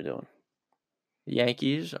Yankees are doing. The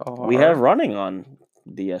Yankees are... We have running on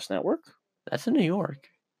DS Network. That's in New York.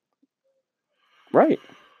 Right.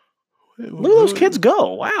 Look at those kids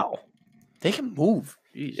go. Wow. They can move.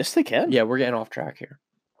 Jeez. Yes, they can. Yeah, we're getting off track here.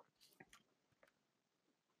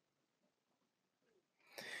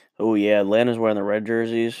 Oh, yeah. Atlanta's wearing the red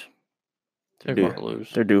jerseys. They're going to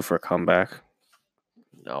lose. They're due for a comeback.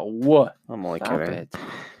 No, what? I'm only kidding.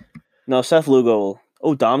 No, Seth Lugo.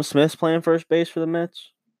 Oh, Dom Smith's playing first base for the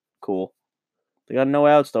Mets. Cool. They got no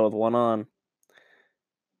outs, though, with one on.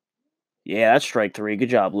 Yeah, that's strike 3. Good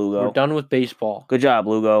job, Lugo. We're done with baseball. Good job,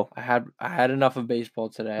 Lugo. I had enough of baseball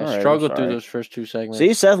today. I struggled through those first 2 segments.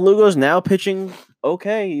 See, Seth Lugo's now pitching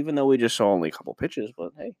okay, even though we just saw only a couple pitches.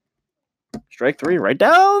 But, hey, strike 3 right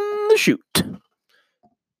down the chute.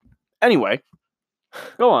 Anyway,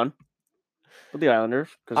 go on with the Islanders,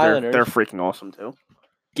 because they're freaking awesome, too.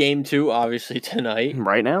 Game 2, obviously, tonight.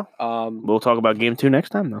 Right now. We'll talk about Game 2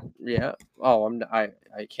 next time, though. Yeah. Oh, I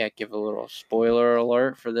can't give a little spoiler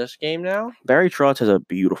alert for this game now. Barry Trotz has a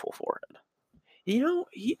beautiful forehead. You know,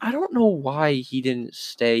 I don't know why he didn't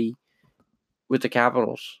stay with the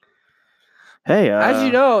Capitals. Hey, as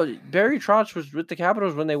you know, Barry Trotz was with the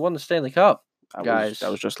Capitals when they won the Stanley Cup. Guys, that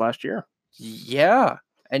was just last year. Yeah,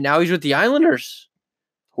 and now he's with the Islanders,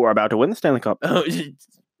 who are about to win the Stanley Cup.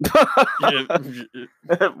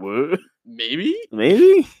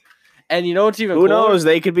 Maybe. And you know what's even cooler? Who knows?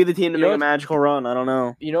 They could be the team to make a magical run. I don't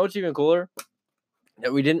know. You know what's even cooler?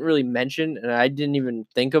 That we didn't really mention, and I didn't even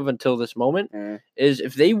think of until this moment, is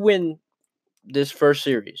if they win this first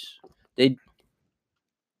series, they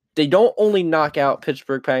don't only knock out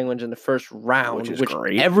Pittsburgh Penguins in the first round, which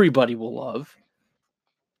everybody will love.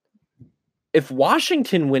 If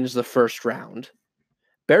Washington wins the first round,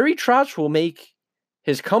 Barry Trotz will make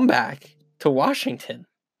his comeback to Washington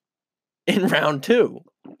in round 2.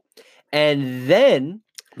 And then...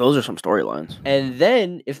 Those are some storylines. And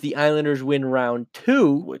then, if the Islanders win round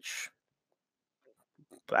 2... Which...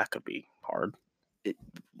 That could be hard.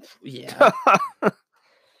 Yeah.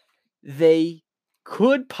 They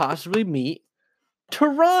could possibly meet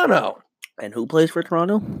Toronto. And who plays for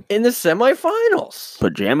Toronto? In the semifinals.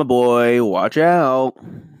 Pajama Boy, watch out.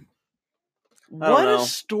 What a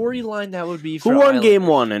storyline that would be for Who won Islanders. game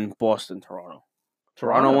 1 in Boston, Toronto?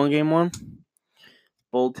 Toronto won game 1?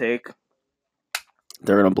 Bold take.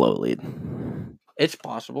 They're going to blow a lead. It's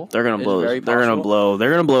possible. They're going to blow. They're going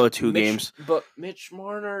to blow a 2 games. But Mitch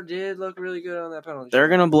Marner did look really good on that penalty. They're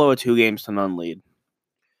going to blow a 2-0 lead.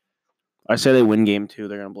 I say they win game 2.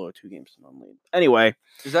 They're going to blow a 2-0 lead. Anyway.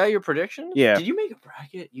 Is that your prediction? Yeah. Did you make a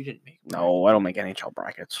bracket? You didn't make a bracket. No, I don't make NHL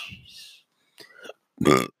brackets.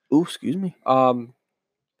 Ooh, excuse me.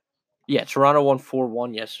 Yeah, Toronto won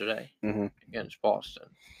 4-1 yesterday against Boston.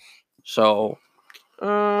 So,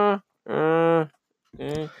 fun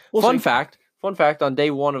fact, on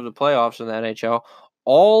day 1 of the playoffs in the NHL,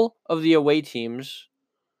 all of the away teams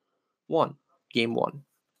won game 1.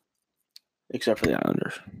 Except for the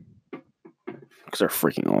Islanders. Because they're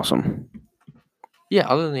freaking awesome. Yeah,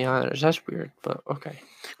 other than the Islanders. That's weird, but okay.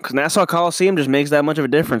 Because Nassau Coliseum just makes that much of a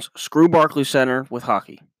difference. Screw Barclays Center with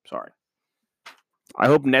hockey. Sorry. I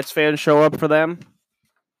hope Nets fans show up for them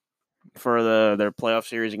for their playoff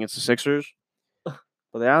series against the Sixers.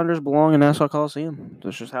 But the Islanders belong in Nassau Coliseum.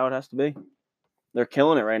 That's just how it has to be. They're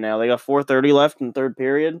killing it right now. They got 4:30 left in the third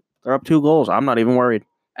period. They're up 2 goals. I'm not even worried.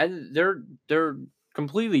 And they're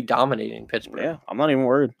completely dominating Pittsburgh. Yeah, I'm not even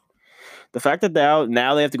worried. The fact that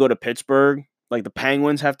now they have to go to Pittsburgh, like the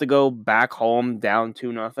Penguins have to go back home down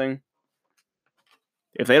 2-0.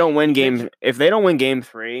 If they don't win game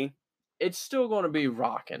 3, it's still going to be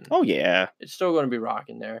rocking. Oh yeah, it's still going to be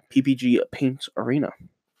rocking there. PPG Paints Arena.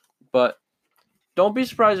 But don't be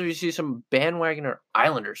surprised if you see some bandwagoner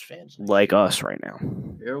Islanders fans like us right now.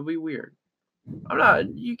 It'll be weird. I'm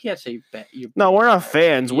not. You can't say no. We're not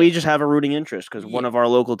fans. Yeah. We just have a rooting interest because one of our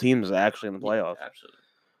local teams is actually in the playoffs. Yeah, absolutely.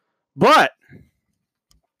 But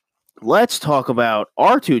let's talk about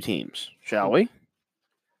our 2 teams, shall we?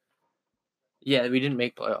 Yeah, we didn't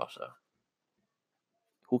make playoffs though.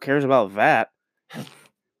 Who cares about that?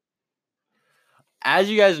 As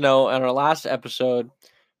you guys know, in our last episode,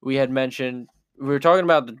 we had mentioned we were talking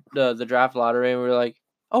about the draft lottery, and we were like,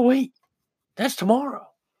 "Oh wait, that's tomorrow."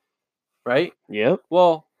 Right? Yep.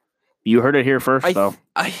 Well, you heard it here first, though.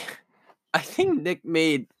 I think Nick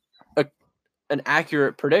made an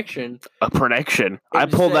accurate prediction. A prediction? I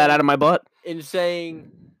pulled that out of my butt. In saying,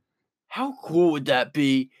 how cool would that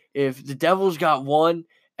be if the Devils got 1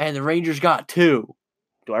 and the Rangers got 2?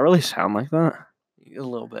 Do I really sound like that? A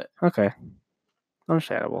little bit. Okay.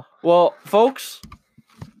 Understandable. Well, folks,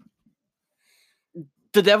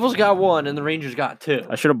 the Devils got 1 and the Rangers got 2.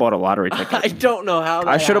 I should have bought a lottery ticket. I don't know how.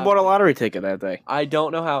 I should have bought a lottery ticket that day. I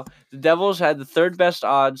don't know how. The Devils had the 3rd best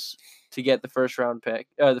odds to get the first round pick,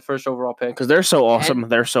 the first overall pick. Because they're so awesome,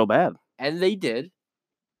 they're so bad. And they did.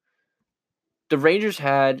 The Rangers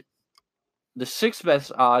had the 6th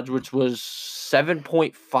best odds, which was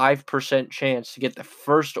 7.5% chance to get the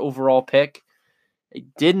first overall pick. They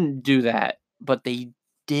didn't do that, but they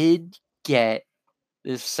did get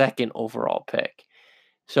the 2nd overall pick.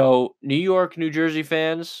 So, New York, New Jersey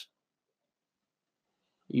fans,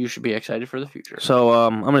 you should be excited for the future. So,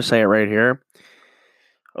 I'm going to say it right here.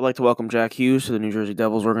 I'd like to welcome Jack Hughes to the New Jersey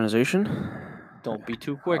Devils organization. Don't be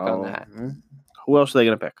too quick on that. Who else are they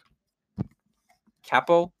going to pick?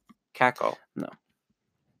 Capo Caco. No.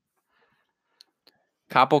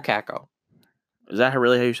 Capo Caco. Is that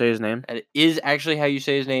really how you say his name? It is actually how you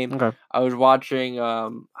say his name. Okay. I was watching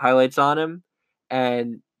highlights on him,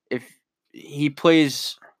 and if he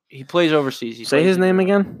plays overseas. Say his name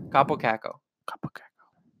again? Capo Caco. Capo Caco.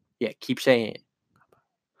 Yeah, keep saying it.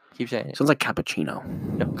 Keep saying it. Sounds like cappuccino.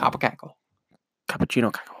 No, Capo Caco.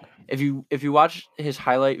 Cappuccino Caco. If you watch his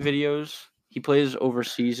highlight videos, he plays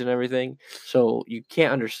overseas and everything, so you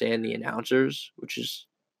can't understand the announcers, which is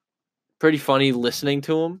pretty funny listening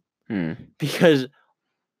to him. Because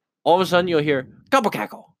all of a sudden you'll hear Capo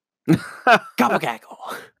Caco. Capo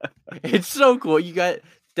Caco. It's so cool. You guys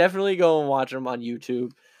definitely go and watch them on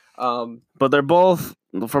YouTube. But they're both,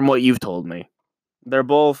 from what you've told me, they're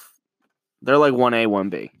like 1A,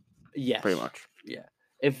 1B. Yes. Pretty much. Yeah.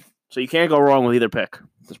 So you can't go wrong with either pick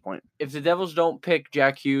at this point. If the Devils don't pick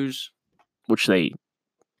Jack Hughes, which I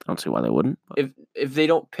don't see why they wouldn't. But. If they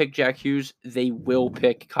don't pick Jack Hughes, they will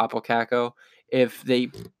pick Capo Caco. If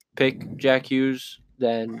they pick Jack Hughes,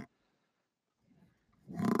 then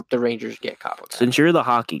the Rangers get Capo Caco. Since you're the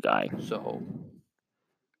hockey guy, so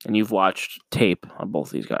and you've watched tape on both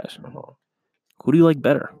these guys, who do you like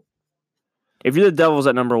better? If you're the Devils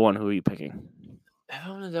at number 1, who are you picking? If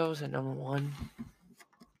I'm the Devils at number 1,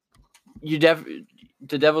 the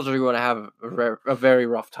Devils are going to have a very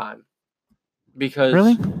rough time because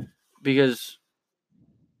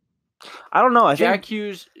I don't know. Jack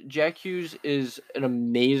Hughes is an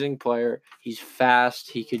amazing player. He's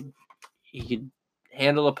fast. He could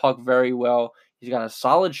handle the puck very well. He's got a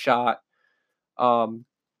solid shot.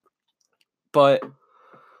 But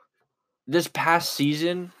this past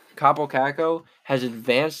season, Kaapo Kakko has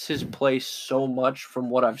advanced his play so much from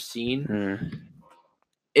what I've seen.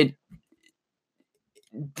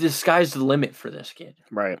 The sky's the limit for this kid.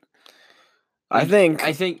 Right. I think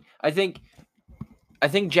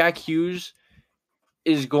Jack Hughes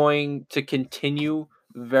is going to continue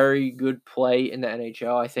very good play in the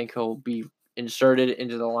NHL. I think he'll be inserted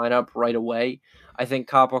into the lineup right away. I think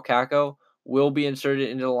Kaapo Kakko will be inserted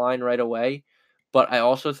into the line right away, but I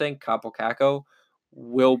also think Kaapo Kakko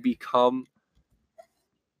will become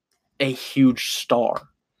a huge star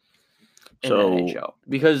in the NHL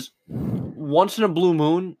because once in a blue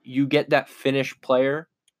moon, you get that Finnish player.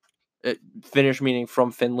 Finnish meaning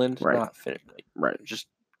from Finland, not Finnish. Right. Just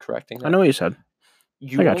correcting that. I know what you said.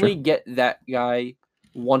 You only get that guy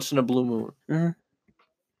once in a blue moon. Mm-hmm.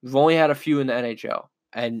 We've only had a few in the NHL,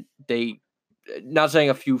 and they, not saying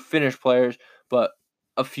a few Finnish players, but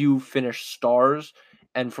a few Finnish stars.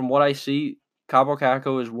 And from what I see, Kaapo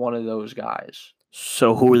Kakko is one of those guys.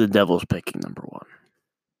 So who are the Devils picking number one?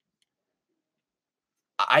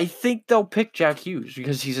 I think they'll pick Jack Hughes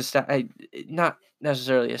because he's not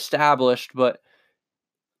necessarily established, but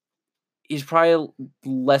he's probably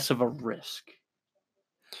less of a risk.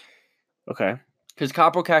 Okay. Because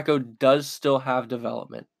Kaapo Kakko does still have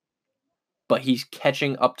development, but he's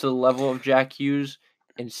catching up to the level of Jack Hughes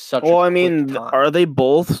in such a quick time. Are they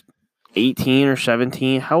both 18 or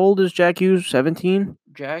 17? How old is Jack Hughes? 17?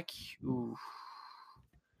 I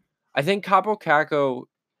think Kaapo Kakko...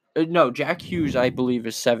 No, Jack Hughes, I believe,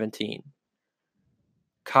 is 17.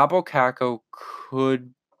 Kaapo Kakko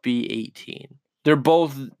could be 18. They're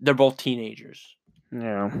both teenagers.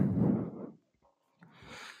 Yeah.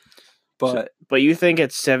 But you think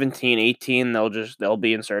at 17, 18, they'll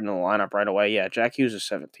be inserted in the lineup right away? Yeah, Jack Hughes is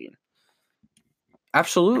 17.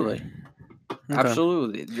 Absolutely. Okay.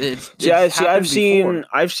 Absolutely.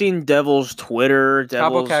 I've seen Devils Twitter.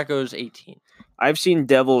 Kaapo Kakko is 18. I've seen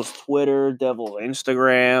Devils Twitter, Devils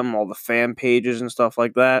Instagram, all the fan pages and stuff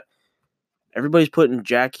like that. Everybody's putting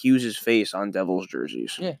Jack Hughes' face on Devils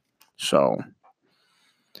jerseys. Yeah. So,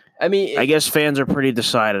 I mean, I guess fans are pretty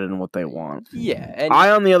decided in what they want. Yeah. And I,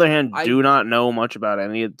 on the other hand, do not know much about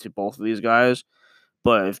both of these guys.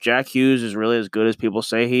 But if Jack Hughes is really as good as people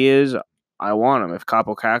say he is, I want him. If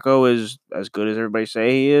Kaapo Kakko is as good as everybody say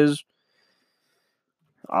he is,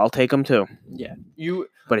 I'll take him too. Yeah.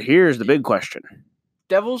 But here's the big question.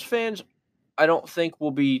 Devils fans, I don't think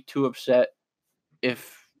will be too upset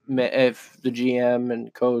if the GM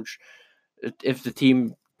and coach, if the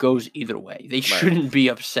team goes either way. They shouldn't be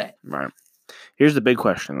upset. Right. Here's the big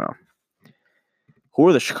question, though. Who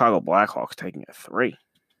are the Chicago Blackhawks taking at 3?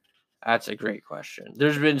 That's a great question.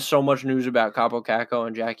 There's been so much news about Kaapo Kakko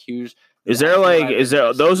and Jack Hughes. Those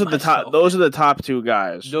are the top two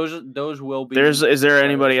guys. Those will be. Is there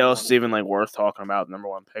anybody else that's even worth talking about number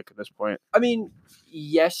one pick at this point? I mean,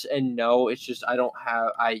 yes and no. It's just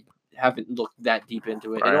I haven't looked that deep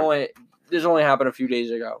into it. Right. This only happened a few days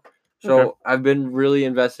ago. So I've been really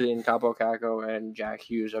invested in Kaapo Kakko and Jack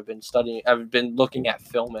Hughes. I've been looking at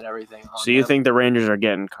film and everything. So you think the Rangers are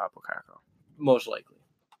getting Kaapo Kakko? Most likely.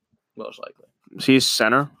 Is he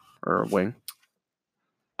center or wing?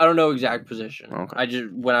 I don't know exact position. Okay.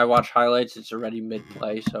 When I watch highlights, it's already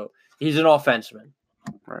mid-play, so he's an offenseman.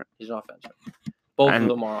 Right. He's an offenseman. Both of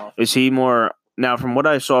them are. Is he more now? From what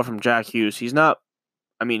I saw from Jack Hughes, he's not.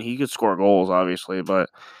 I mean, he could score goals, obviously, but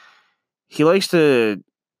he likes to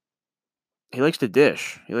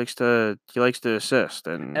dish. He likes to assist,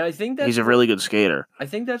 and I think he's a really good skater. I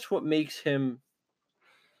think that's what makes him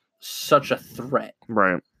such a threat.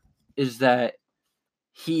 Right. Is that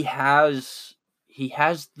he has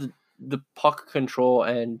the puck control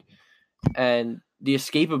and the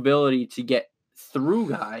escapability to get through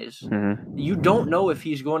guys. Mm-hmm. You don't know if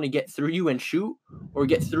he's going to get through you and shoot or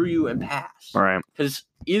get through you and pass. Right. Because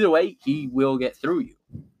either way, he will get through you.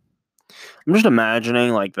 I'm just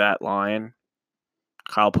imagining that line,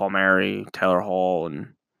 Kyle Palmieri, Taylor Hall,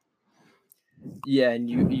 and and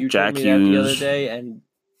you Jack told me Hughes. that the other day, and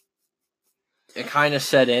it kind of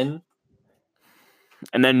set in.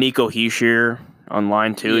 And then Nico Hischier on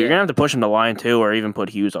line 2. You're gonna have to push him to line 2, or even put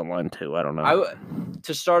Hughes on line 2. I don't know.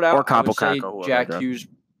 To start out, or I would say Kakko, Jack Hughes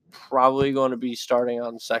probably going to be starting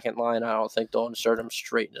on the second line. I don't think they'll insert him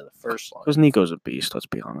straight into the first line. Because Nico's a beast. Let's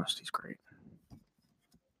be honest, he's great.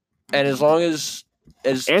 And as long as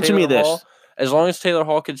answer me this, as long as Taylor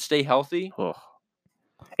Hall can stay healthy.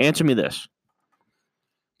 Answer me this: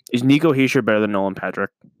 Is Nico Hischier better than Nolan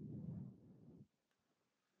Patrick?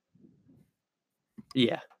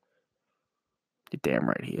 Yeah. You're damn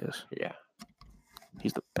right he is. Yeah.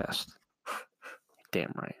 He's the best.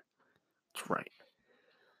 Damn right. That's right.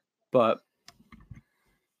 But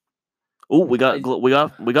we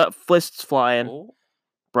got fists flying. Oh.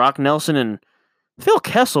 Brock Nelson and Phil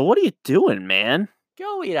Kessel. What are you doing, man?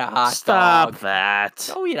 Go eat a hot dog. Stop that.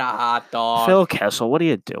 Go eat a hot dog. Phil Kessel, what are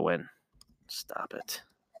you doing? Stop it.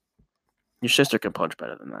 Your sister can punch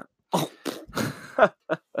better than that. Oh.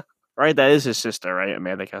 Right? That is his sister, right?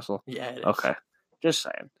 Amanda Kessel? Yeah, it is. Okay. Just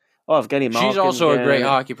saying. Oh, Evgeny Malkin. She's also a great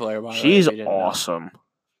hockey player, by the way. She's awesome.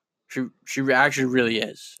 She actually really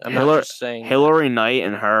is. I'm not just saying. Hillary Knight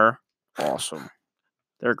and her, awesome.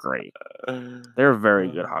 They're great. They're very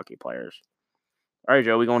good hockey players. All right,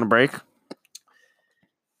 Joe, we going to break?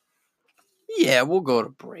 Yeah, we'll go to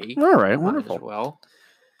break. All right, wonderful. Well,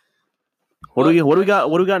 what do we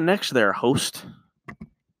got next there, host?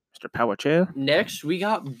 Mr. Powerchair? Next, we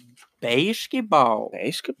got basketball.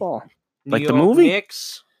 Basketball. New Like York the movie?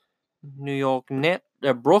 Knicks, New York Nets,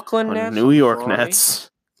 Brooklyn Nets. New York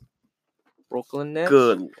Nets. Brooklyn Nets.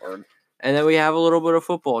 Good Lord. And then we have a little bit of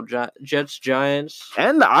football. Jets, Giants.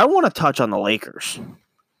 And I want to touch on the Lakers.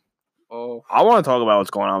 Oh. I want to talk about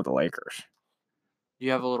what's going on with the Lakers.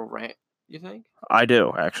 You have a little rant, you think? I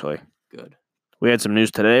do, actually. Good. We had some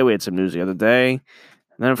news today. We had some news the other day. And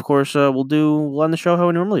then, of course, we'll end the show how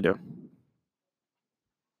we normally do.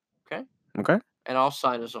 Okay. Okay. And I'll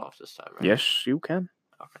sign us off this time, right? Yes, you can.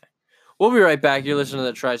 Okay. We'll be right back. You're listening to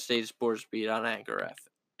the Tri-State Sports Beat on Anchor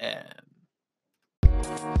FM.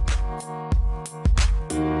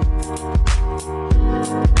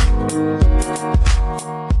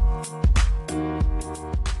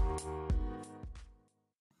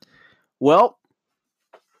 Well,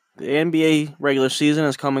 the NBA regular season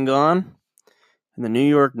has come and gone, and the New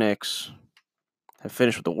York Knicks have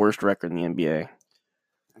finished with the worst record in the NBA.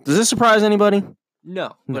 Does this surprise anybody?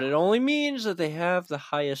 No, but it only means that they have the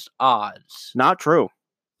highest odds. Not true.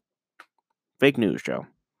 Fake news, Joe.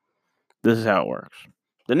 This is how it works.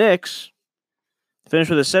 The Knicks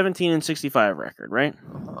finished with a 17-65 record, right?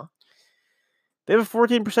 Uh-huh. They have a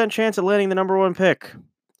 14% chance of landing the number one pick.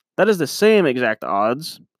 That is the same exact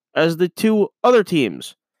odds as the two other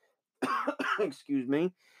teams. Excuse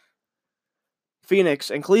me.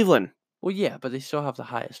 Phoenix and Cleveland. Well, yeah, but they still have the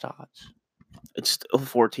highest odds. It's still a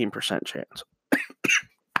 14% chance.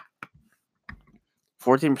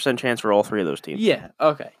 14% chance for all three of those teams. Yeah,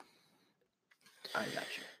 okay. I got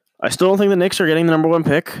you. I still don't think the Knicks are getting the number one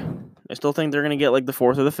pick. I still think they're going to get like the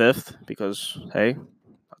 4th or the 5th because, hey,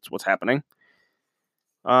 that's what's happening.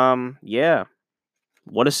 Yeah.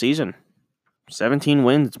 What a season. 17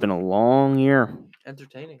 wins. It's been a long year.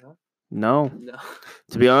 Entertaining, huh? No. No.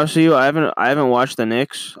 To be honest with you, I haven't watched the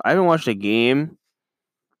Knicks. I haven't watched a game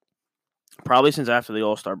probably since after the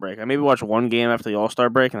All-Star break. I maybe watched one game after the All-Star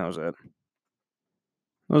break, and that was it.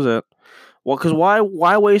 That was it. Well, because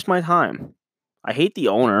why waste my time? I hate the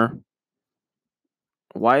owner.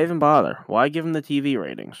 Why even bother? Why give him the TV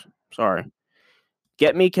ratings? Sorry.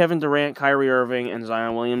 Get me Kevin Durant, Kyrie Irving, and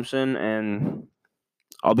Zion Williamson, and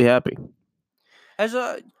I'll be happy. As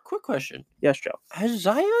a quick question. Yes, Joe. Has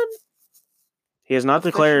Zion? He has not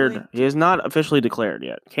declared. He has not officially declared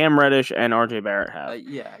yet. Cam Reddish and RJ Barrett have.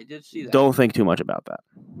 Yeah, I did see that. Don't think too much about that.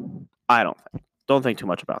 I don't think. Don't think too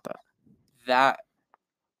much about that.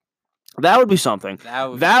 That would be something.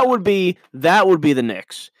 That would be the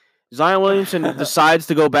Knicks. Zion Williamson decides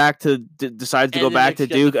to go back to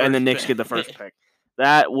Duke, and the Knicks get the first pick.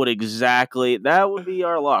 That would be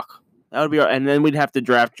our luck. That would be and then we'd have to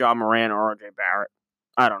draft John Moran or RJ Barrett.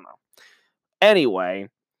 I don't know. Anyway,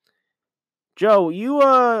 Joe, you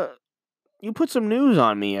put some news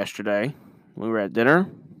on me yesterday. We were at dinner.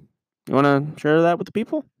 You want to share that with the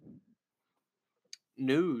people?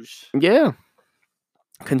 News. Yeah.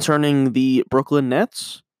 Concerning the Brooklyn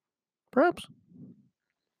Nets, perhaps?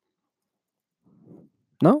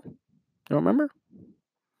 No? You don't remember?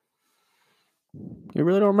 You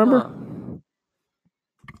really don't remember?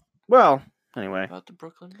 Well, anyway. About the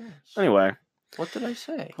Brooklyn Nets. Anyway. What did I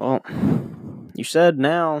say? Well, you said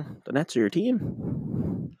now the Nets are your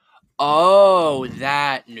team. Oh,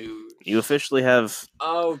 that news. You officially have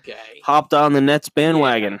hopped on the Nets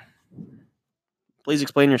bandwagon. Yeah. Please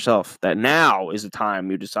explain yourself that now is the time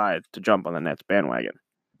you decide to jump on the Nets bandwagon.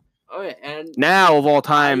 Oh, yeah, and now of all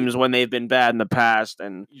times when they've been bad in the past,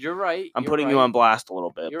 and you're right. I'm putting you on blast a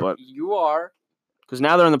little bit, but you are because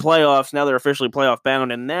now they're in the playoffs. Now they're officially playoff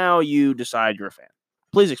bound, and now you decide you're a fan.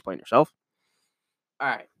 Please explain yourself. All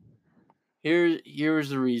right. Here's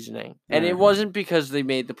the reasoning, and it wasn't because they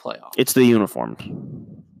made the playoffs. It's the uniforms.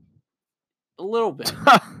 A little bit.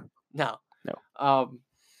 No.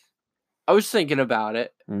 I was thinking about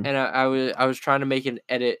it, and I was trying to make an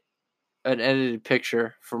edited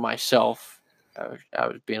picture for myself. I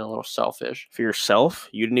was being a little selfish. For yourself?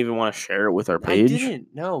 You didn't even want to share it with our page? I didn't.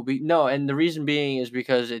 No, and the reason being is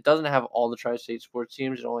because it doesn't have all the Tri-State sports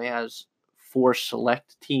teams. It only has 4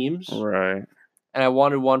 select teams. Right. And I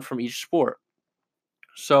wanted one from each sport.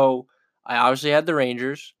 So I obviously had the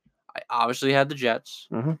Rangers. I obviously had the Jets.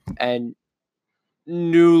 And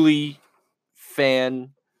newly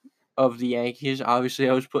fan of the Yankees, obviously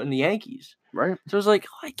I was putting the Yankees. Right. So I was like,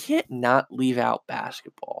 I can't not leave out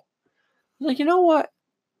basketball. I was like, you know what?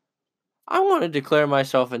 I want to declare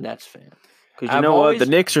myself a Nets fan. Because you know what? The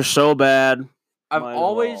Knicks are so bad. I've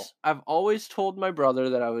always told my brother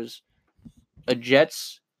that I was a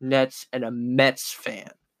Jets, Nets, and a Mets fan.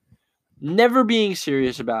 Never being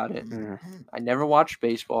serious about it. I never watched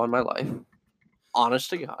baseball in my life. Honest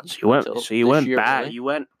to God. So you went back. You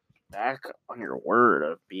went back on your word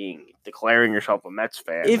of declaring yourself a Mets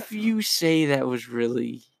fan. If you say that was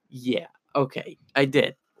really, okay, I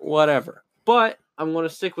did. Whatever. But I'm going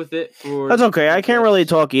to stick with it for... That's okay. I can't really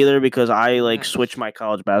talk either because I switch my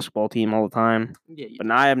college basketball team all the time. Yeah, but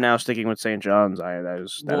now I am now sticking with St. John's. That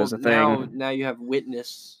is the thing. Now you have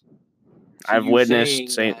witness. I've witnessed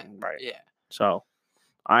St. Right. Yeah. So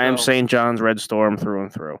I am St. John's Red Storm through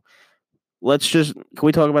and through. Can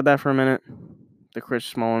we talk about that for a minute? The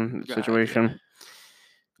Chris Mullin situation. Yeah.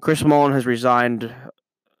 Chris Mullin has resigned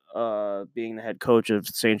being the head coach of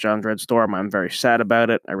St. John's Red Storm. I'm very sad about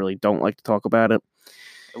it. I really don't like to talk about it.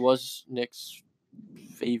 It was Nick's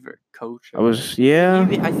favorite coach. I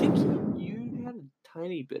think you had a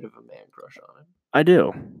tiny bit of a man crush on him. I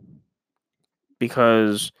do.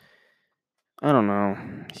 Because, I don't know.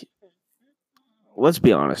 Let's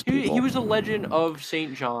be honest, people. He was a legend of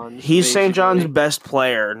St. John's. He's St. John's best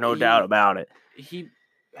player, no doubt about it. He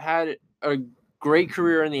had a great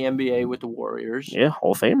career in the NBA with the Warriors. Yeah,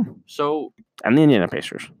 Hall of Fame. So, and the Indiana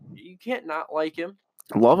Pacers. You can't not like him.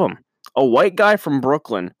 Love him. A white guy from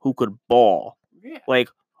Brooklyn who could ball. Yeah.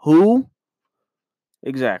 Who?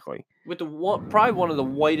 Exactly. With probably one of the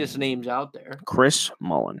whitest names out there. Chris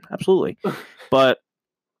Mullin. Absolutely. But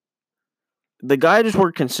the guy just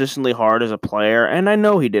worked consistently hard as a player, and I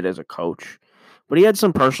know he did as a coach. But he had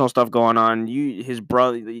some personal stuff going on. His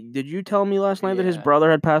brother. Did you tell me last night that his brother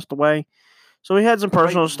had passed away? So he had some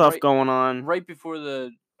personal stuff going on. Right before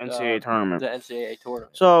the NCAA tournament. The NCAA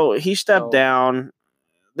tournament. So he stepped down.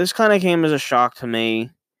 This kind of came as a shock to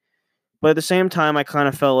me. But at the same time, I kind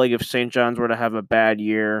of felt like if St. John's were to have a bad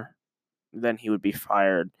year, then he would be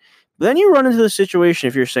fired. But then you run into the situation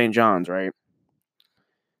if you're St. John's, right?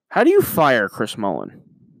 How do you fire Chris Mullin?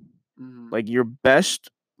 Your best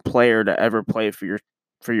player to ever play for your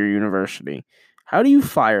university. How do you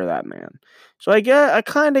fire that man? So I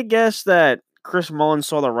kind of guess that Chris Mullin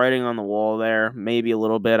saw the writing on the wall there, maybe a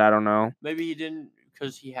little bit. I don't know. Maybe he didn't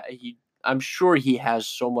because I'm sure he has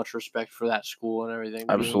so much respect for that school and everything.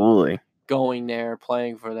 Absolutely. Going there,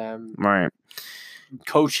 playing for them, right,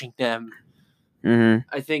 coaching them. Mm-hmm.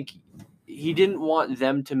 I think he didn't want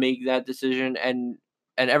them to make that decision, and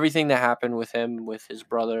everything that happened with him, with his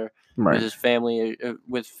brother, with his family,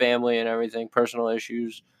 and everything, personal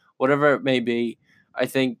issues, whatever it may be. I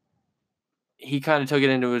think he kind of took it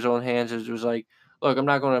into his own hands. It was like, look, I'm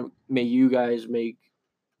not going to make you guys make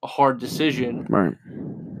a hard decision, right?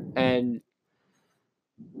 And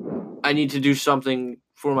I need to do something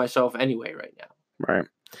for myself anyway right now. Right.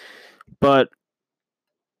 But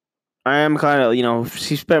I am kind of,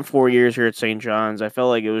 he spent 4 years here at St. John's. I felt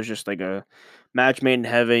like it was just like a match made in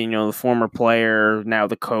heaven, the former player, now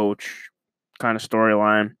the coach kind of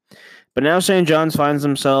storyline. But now St. John's finds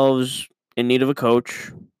themselves in need of a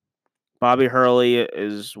coach. Bobby Hurley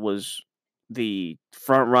was the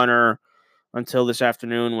front runner until this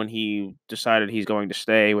afternoon when he decided he's going to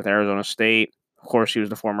stay with Arizona State. Of course, he was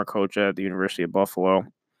the former coach at the University of Buffalo.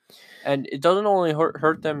 And it doesn't only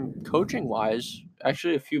hurt them coaching-wise.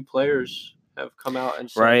 Actually, a few players have come out and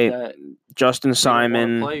said that Justin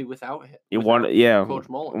Simon play without him. Coach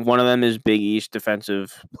Mullin. One of them is Big East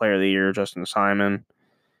Defensive Player of the Year, Justin Simon.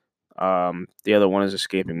 The other one is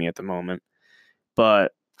escaping me at the moment.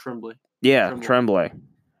 But Tremblay. Yeah, Tremblay.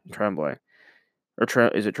 Or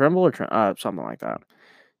is it Tremble or something like that?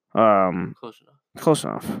 Close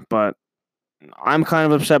enough. But I'm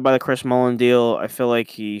kind of upset by the Chris Mullin deal. I feel like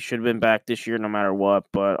he should have been back this year no matter what,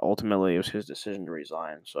 but ultimately it was his decision to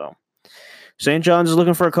resign. So St. John's is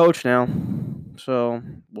looking for a coach now. So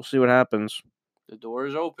we'll see what happens. The door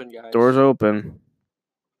is open, guys. Door's open.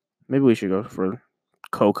 Maybe we should go for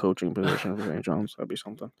co-coaching position for St. John's. That'd be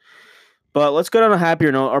something. But let's get on a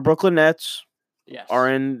happier note. Our Brooklyn Nets are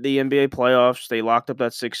in the NBA playoffs. They locked up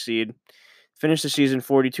that 6th seed. Finished the season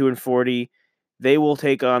 42-40. They will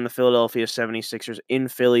take on the Philadelphia 76ers in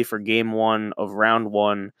Philly for Game 1 of Round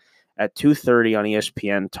 1 at 2:30 on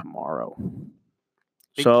ESPN tomorrow.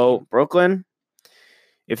 So, Brooklyn,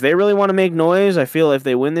 if they really want to make noise, I feel if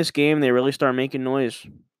they win this game, they really start making noise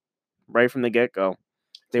right from the get-go.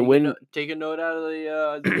 Take a note out of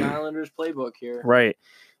the Islanders playbook here. Right.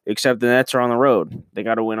 Except the Nets are on the road. They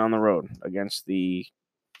got to win on the road against the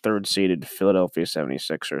 3rd-seeded Philadelphia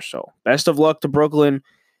 76ers. So, best of luck to Brooklyn.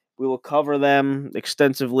 We will cover them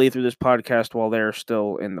extensively through this podcast while they're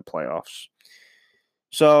still in the playoffs.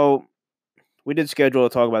 So, we did schedule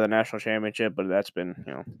to talk about the national championship, but that's been,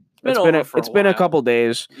 it's been a couple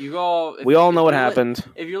days. We all know what happened.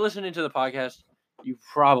 If you're listening to the podcast, you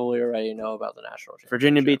probably already know about the national championship.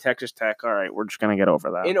 Virginia beat Texas Tech. All right, we're just going to get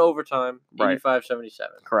over that. In overtime, 85-77.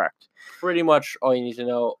 Correct. Pretty much all you need to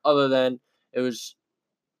know, other than it was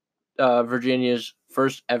Virginia's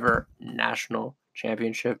first ever national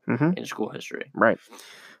championship in school history. Right.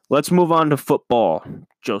 Let's move on to football,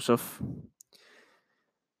 Joseph.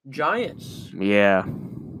 Giants. Yeah.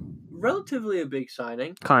 Relatively a big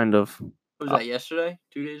signing. Kind of. Was that yesterday?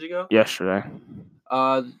 2 days ago? Yesterday.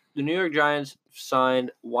 The New York Giants signed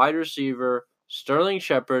wide receiver Sterling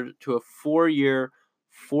Shepard to a 4-year,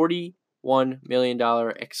 $41 million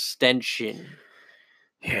extension.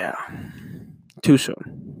 Yeah. Too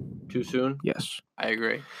soon. Too soon? Yes. I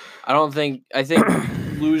agree. I think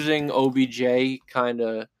losing OBJ kind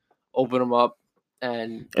of opened him up.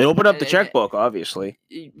 And it opened up the checkbook, obviously.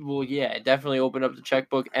 Well, yeah, it definitely opened up the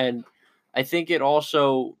checkbook, and I think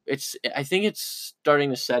it's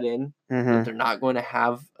starting to set in that they're not going to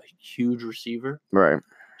have a huge receiver, right?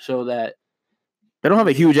 So that they don't have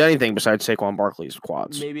a huge anything besides Saquon Barkley's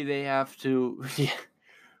quads. Maybe they have to,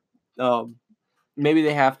 maybe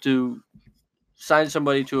they have to sign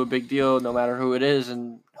somebody to a big deal, no matter who it is,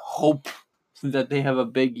 and hope that they have a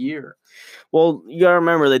big year. Well, you gotta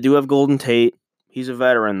remember they do have Golden Tate. He's a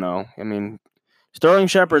veteran, though. I mean, Sterling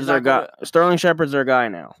Shepard's their guy. Sterling Shepard's their guy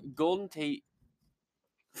now. Golden Tate,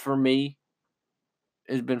 for me,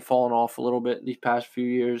 has been falling off a little bit these past few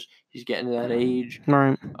years. He's getting to that age.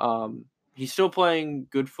 Right. He's still playing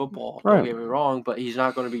good football. Right. Don't get me wrong, but he's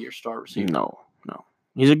not going to be your star receiver. No.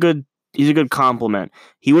 He's a good compliment.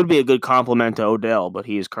 He would be a good compliment to Odell, but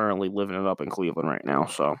he is currently living it up in Cleveland right now.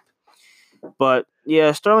 So, but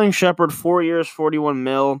yeah, Sterling Shepard, 4 years, $41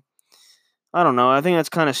 million. I don't know. I think that's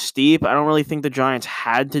kind of steep. I don't really think the Giants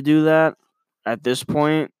had to do that at this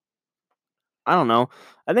point. I don't know.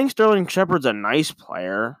 I think Sterling Shepard's a nice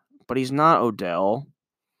player, but he's not Odell.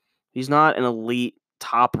 He's not an elite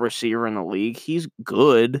top receiver in the league. He's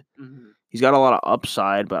good. Mm-hmm. He's got a lot of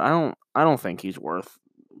upside, but I don't think he's worth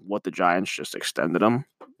what the Giants just extended him.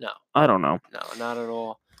 No. I don't know. No, not at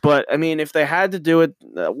all. But, I mean, if they had to do it,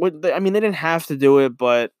 they didn't have to do it,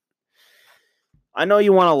 but I know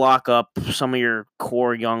you want to lock up some of your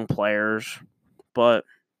core young players, but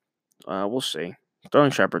we'll see.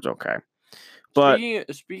 Sterling Shepard's okay. But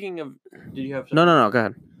speaking of, did you have something? No, go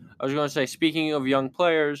ahead. I was going to say, speaking of young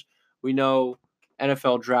players, we know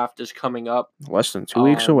NFL draft is coming up. Less than 2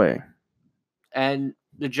 weeks away. And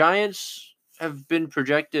the Giants have been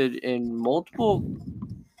projected in multiple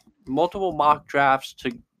mock drafts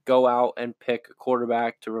to go out and pick a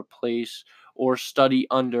quarterback to replace or study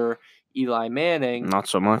under Eli Manning. Not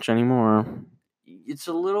so much anymore. It's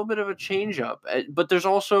a little bit of a change up, but there's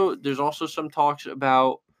also some talks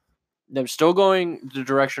about them still going the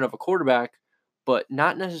direction of a quarterback, but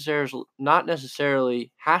not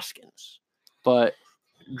necessarily Haskins, but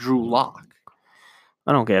Drew Lock.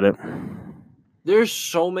 I don't get it. There's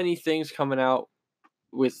so many things coming out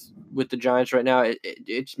with the Giants right now.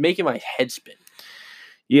 It's making my head spin.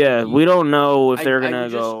 Yeah, we don't know if they're gonna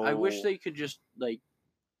go. I wish they could just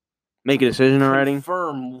make a decision already.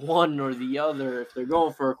 Confirm one or the other if they're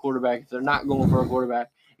going for a quarterback, if they're not going for a quarterback,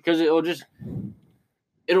 because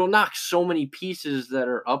it'll knock so many pieces that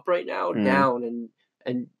are up right now down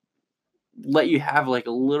and let you have a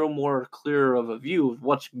little more clearer of a view of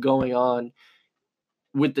what's going on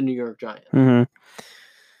with the New York Giants. Mm-hmm.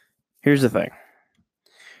 Here's the thing.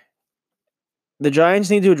 The Giants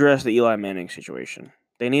need to address the Eli Manning situation.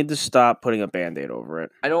 They need to stop putting a Band-Aid over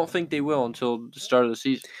it. I don't think they will until the start of the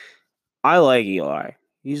season. I like Eli.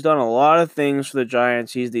 He's done a lot of things for the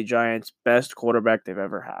Giants. He's the Giants' best quarterback they've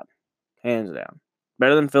ever had. Hands down.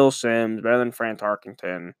 Better than Phil Simms, better than Fran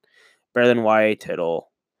Tarkenton, better than Y.A. Tittle.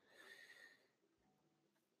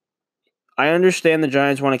 I understand the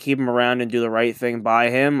Giants want to keep him around and do the right thing by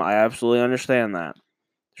him. I absolutely understand that.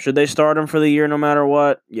 Should they start him for the year no matter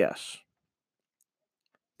what? Yes.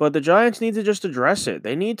 But the Giants need to just address it.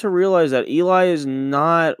 They need to realize that Eli is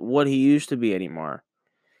not what he used to be anymore.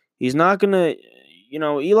 He's not going to,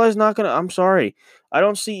 Eli's not going to, I'm sorry. I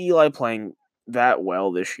don't see Eli playing that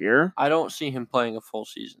well this year. I don't see him playing a full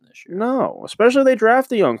season this year. No, especially if they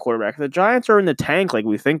draft a young quarterback. If the Giants are in the tank like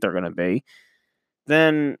we think they're going to be,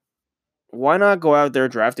 then why not go out there,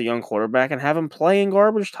 draft a young quarterback, and have him play in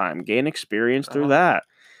garbage time, gain experience through that?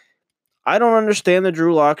 I don't understand the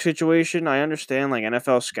Drew Lock situation. I understand like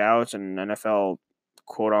NFL scouts and NFL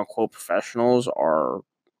quote-unquote professionals are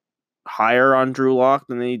higher on Drew Lock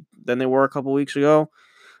than they were a couple weeks ago.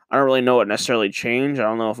 I don't really know what necessarily changed. I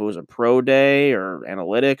don't know if it was a pro day or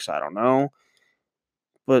analytics. I don't know.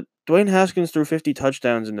 But Dwayne Haskins threw 50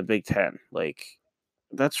 touchdowns in the Big Ten. Like,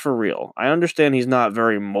 that's for real. I understand he's not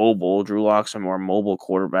very mobile. Drew Lock's a more mobile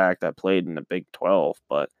quarterback that played in the Big 12,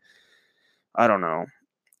 but I don't know.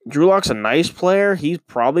 Drew Lock's a nice player. He's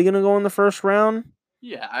probably going to go in the first round.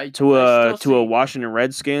 Yeah, to a Washington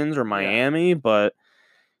Redskins or Miami, but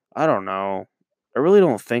I don't know. I really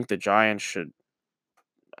don't think the Giants should.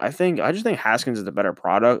 I just think Haskins is the better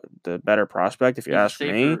prospect. If you ask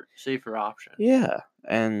me, safer option. Yeah,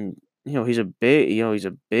 and he's a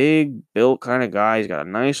big built kind of guy. He's got a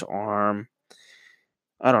nice arm.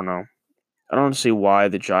 I don't know. I don't see why I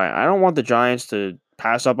don't want the Giants to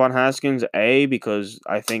pass up on Haskins, A, because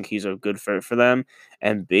I think he's a good fit for them,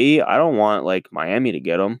 and B, I don't want like Miami to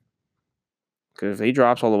get him. Because if he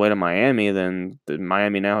drops all the way to Miami, then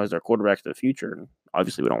Miami now has their quarterback to the future. And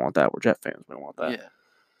obviously, we don't want that. We're Jet fans. We don't want that. Yeah.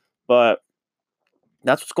 But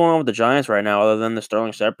that's what's going on with the Giants right now, other than the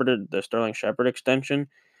Sterling Shepard extension.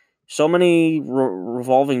 So many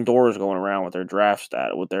revolving doors going around with their draft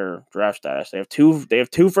status. They have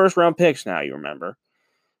two first round picks now. You remember,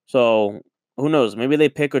 so who knows? Maybe they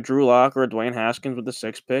pick a Drew Lock or a Dwayne Haskins with the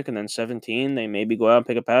 6th pick, and then 17 they maybe go out and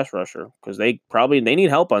pick a pass rusher because they need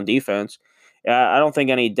help on defense. I don't think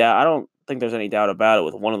there's any doubt about it.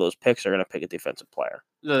 With one of those picks, they're going to pick a defensive player.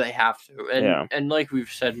 No, they have to. And like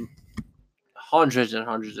we've said hundreds and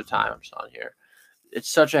hundreds of times on here, it's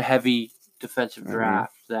such a heavy defensive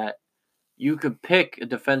draft that you could pick a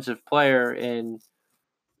defensive player in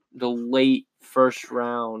the late first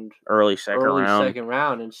round, early second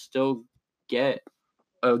round, and still get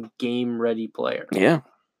a game-ready player. Yeah.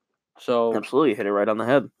 So absolutely, hit it right on the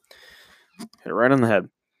head.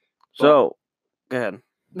 So, go ahead.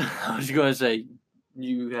 I was going to say,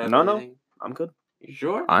 you have anything? No, I'm good. You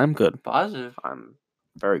sure? I'm good. Positive? I'm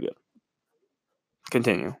very good.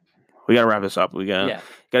 Continue. We got to wrap this up. We got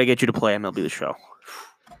to get you to play MLB The Show.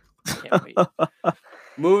 Can't wait.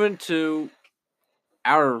 Moving to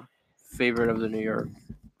our favorite of the New York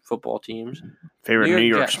football teams. Favorite New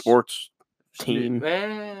York sports team?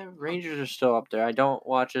 Rangers are still up there. I don't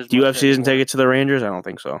watch as much. Do you have season tickets to the Rangers? I don't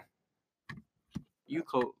think so. You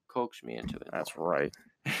coaxed me into it. That's right.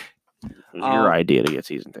 It was your idea to get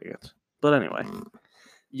season tickets. But anyway.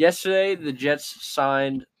 Yesterday, the Jets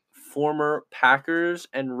signed former Packers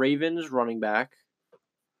and Ravens running back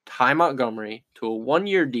Ty Montgomery to a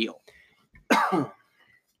 1-year deal.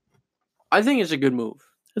 I think it's a good move.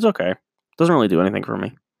 It's okay. Doesn't really do anything for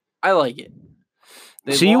me. I like it.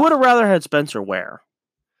 You would have rather had Spencer Ware.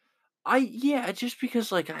 Just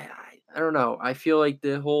because I don't know. I feel like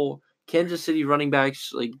the whole Kansas City running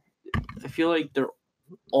backs, I feel like they're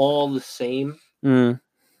all the same. Going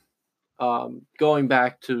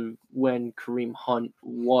back to when Kareem Hunt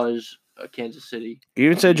was a Kansas City. You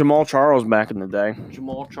even said Jamal Charles back in the day.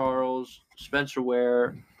 Jamal Charles, Spencer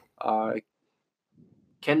Ware, I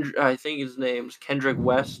think his name's Kendrick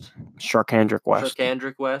West. Sharkandrick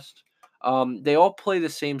West. They all play the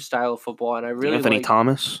same style of football, and I really Anthony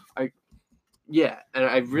Thomas. And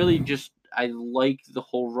I really I like the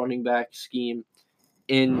whole running back scheme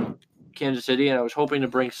in Kansas City, and I was hoping to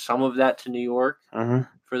bring some of that to New York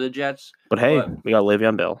for the Jets. But hey, we got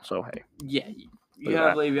Le'Veon Bell, so hey. Yeah, you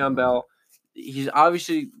have Le'Veon Bell. He's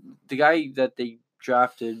obviously the guy that they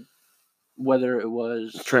drafted, whether it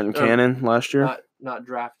was Trenton Cannon last year. Not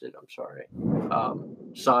drafted, I'm sorry.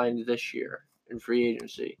 Signed this year in free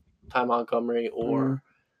agency. Ty Montgomery or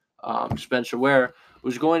Spencer Ware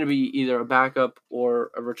was going to be either a backup or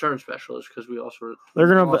a return specialist because we also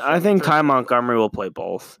I think Ty Montgomery will play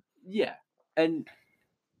both. Yeah, and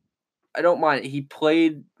I don't mind. He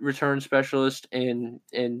played return specialist in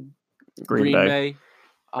Green Bay.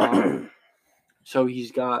 So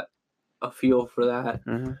he's got a feel for that.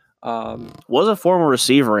 Was a former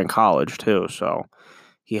receiver in college too, so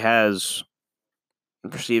he has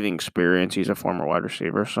receiving experience. He's a former wide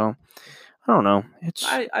receiver, so I don't know.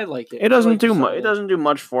 I like it. It doesn't do much. It doesn't do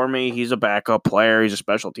much for me. He's a backup player. He's a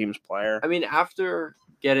special teams player. I mean, after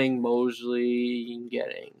getting Mosley,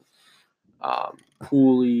 getting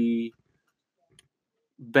Cooley,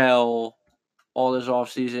 Bell, all this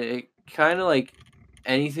offseason, it kind of like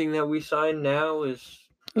anything that we sign now is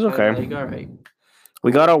okay. Like, all right.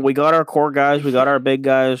 We got our core guys, we got our big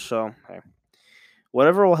guys, so hey.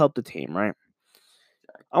 Whatever will help the team, right?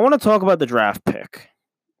 I want to talk about the draft pick.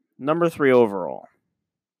 Number 3 overall.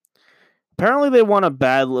 Apparently they want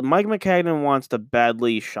Mike Maccagnan wants to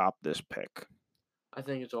badly shop this pick. I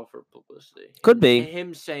think it's all for publicity. Could be.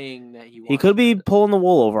 Him saying that he could be pulling the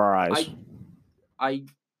wool over our eyes. I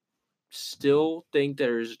still think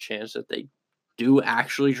there is a chance that they do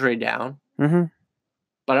actually trade down. Mm-hmm.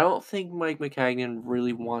 But I don't think Mike Maccagnan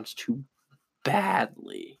really wants to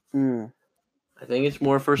badly. I think it's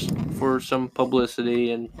more for some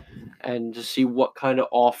publicity and to see what kind of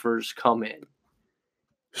offers come in.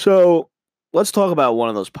 So let's talk about one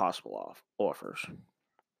of those possible offers.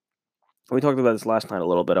 We talked about this last night a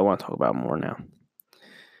little bit. I want to talk about more now.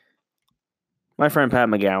 My friend Pat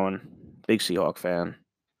McGowan, big Seahawk fan,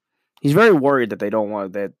 he's very worried that they're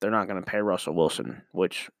not going to pay Russell Wilson.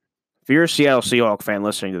 Which, if you're a Seattle Seahawk fan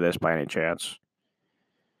listening to this by any chance,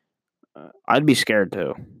 I'd be scared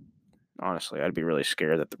too. Honestly, I'd be really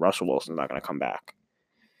scared that Russell Wilson's not going to come back.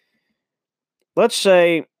 Let's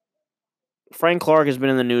say Frank Clark has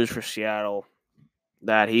been in the news for Seattle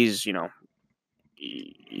that he's,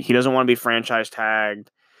 he doesn't want to be franchise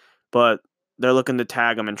tagged, but they're looking to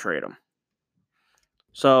tag him and trade him.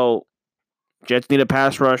 So, Jets need a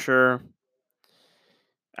pass rusher.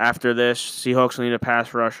 After this, Seahawks need a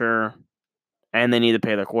pass rusher, and they need to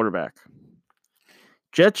pay their quarterback.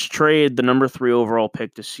 Jets trade the number 3 overall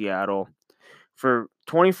pick to Seattle for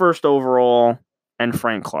 21st overall and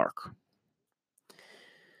Frank Clark.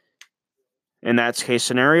 In that case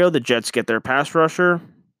scenario, the Jets get their pass rusher.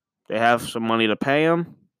 They have some money to pay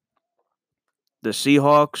him. The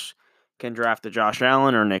Seahawks can draft a Josh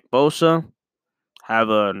Allen or Nick Bosa. Have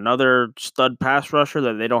another stud pass rusher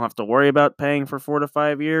that they don't have to worry about paying for 4 to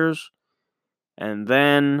 5 years. And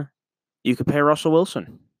then you could pay Russell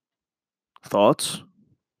Wilson. Thoughts,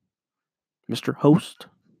 Mr. Host?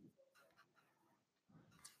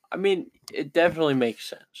 I mean, it definitely makes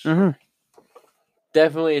sense. Mm-hmm.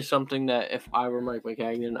 Definitely is something that if I were Mike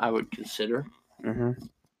Maccagnan, I would consider. Mm-hmm.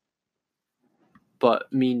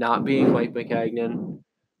 But me not being Mike Maccagnan,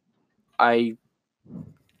 I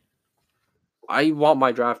want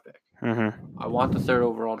my draft pick. Mm-hmm. I want the 3rd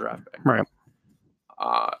overall draft pick. Right.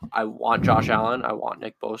 I want Josh Allen. I want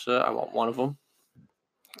Nick Bosa. I want one of them.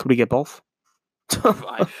 Could we get both?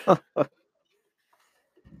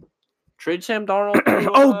 Trade Sam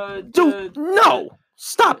Darnold. No!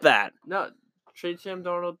 Stop that! No, trade Sam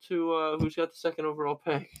Darnold to who's got the 2nd overall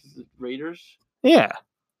pick? The Raiders? Yeah.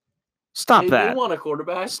 Stop that. They want a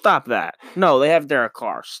quarterback. Stop that. No, they have Derek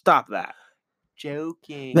Carr. Stop that.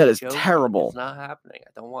 Joking. That is terrible. It's not happening.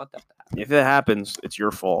 I don't want that to happen. If it happens, it's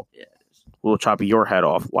your fault. Yeah, it is. We'll chop your head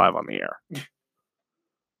off live on the air.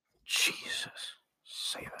 Jesus.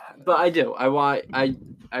 Say that. But I do.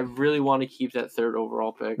 I really want to keep that 3rd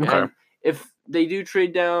overall pick. Okay. And if they do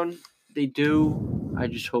trade down, they do. I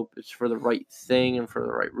just hope it's for the right thing and for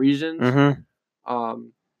the right reasons. Mm-hmm.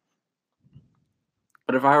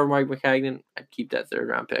 But if I were Mike Maccagnan, I'd keep that 3rd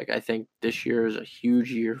round pick. I think this year is a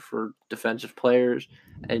huge year for defensive players,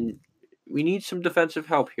 and we need some defensive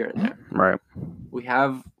help here and there. Right. We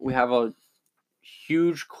have a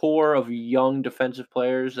huge core of young defensive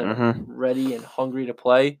players that are ready and hungry to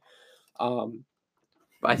play.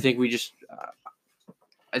 I think we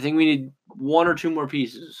need 1 or 2 more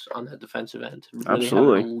pieces on that defensive end to really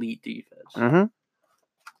Absolutely. have an elite defense. Mm-hmm.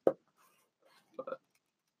 But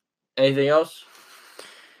anything else?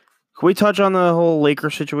 Can we touch on the whole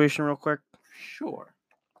Lakers situation real quick? Sure.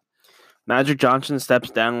 Magic Johnson steps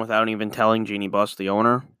down without even telling Jeannie Buss, the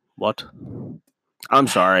owner. What? I'm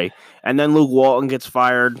sorry. And then Luke Walton gets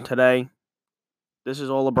fired today. This is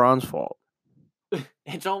all LeBron's fault.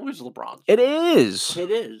 It's always LeBron's fault. It is. It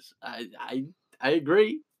is. I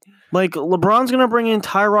agree. Like, LeBron's going to bring in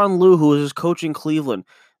Tyronn Lue, who is coaching Cleveland.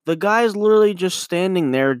 The guy is literally just standing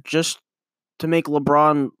there just to make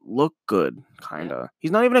LeBron look good, kind of. Yeah.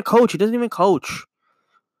 He's not even a coach. He doesn't even coach.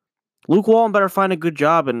 Luke Walton better find a good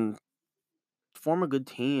job and form a good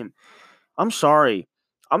team. I'm sorry.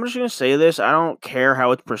 I'm just going to say this. I don't care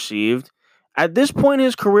how it's perceived. At this point in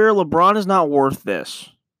his career, LeBron is not worth this.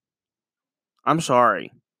 I'm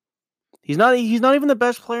sorry. He's not even the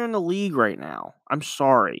best player in the league right now. I'm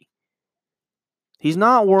sorry. He's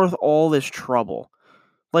not worth all this trouble.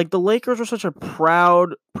 Like, the Lakers are such a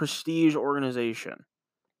proud, prestige organization.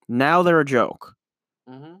 Now they're a joke.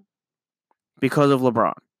 Mm-hmm. Because of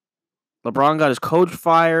LeBron. LeBron got his coach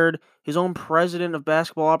fired. His own president of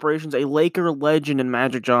basketball operations, a Laker legend in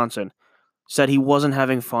Magic Johnson, said he wasn't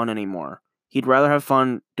having fun anymore. He'd rather have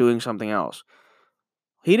fun doing something else.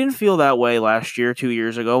 He didn't feel that way last year, 2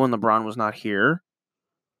 years ago, when LeBron was not here.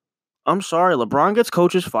 I'm sorry, LeBron gets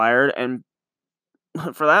coaches fired, and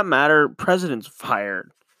for that matter, presidents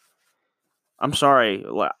fired. I'm sorry.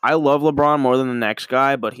 I love LeBron more than the next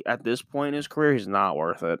guy, but at this point in his career, he's not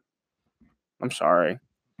worth it. I'm sorry.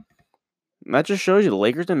 And that just shows you the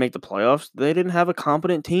Lakers didn't make the playoffs. They didn't have a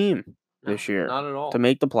competent team this year. Not at all. To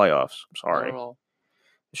make the playoffs. I'm sorry. Not at all.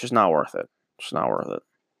 It's just not worth it. It's not worth it.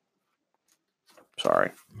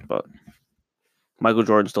 Sorry. But Michael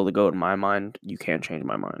Jordan's still the GOAT in my mind. You can't change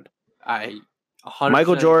my mind.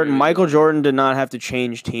 Michael Jordan did not have to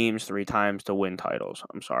change teams 3 times to win titles.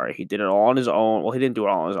 I'm sorry. He did it all on his own. Well, he didn't do it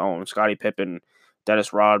all on his own. Scottie Pippen,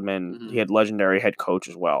 Dennis Rodman, he had legendary head coach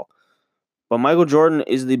as well. But Michael Jordan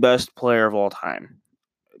is the best player of all time.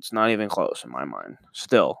 It's not even close in my mind.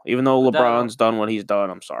 Still, even though LeBron's done what he's done,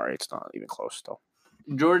 I'm sorry. It's not even close still.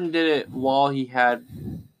 Jordan did it while he had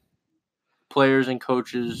players and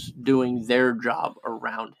coaches doing their job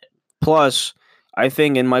around him. Plus, I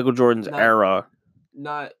think in Michael Jordan's era...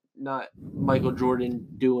 Not Michael Jordan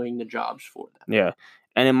doing the jobs for them. Yeah.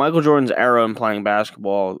 And in Michael Jordan's era in playing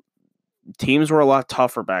basketball, teams were a lot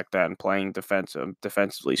tougher back then, playing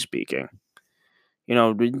defensively speaking. You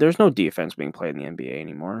know, there's no defense being played in the NBA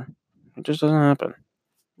anymore. It just doesn't happen.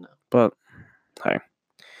 No. But, hey.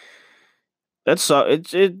 It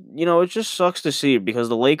just sucks to see because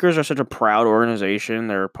the Lakers are such a proud organization.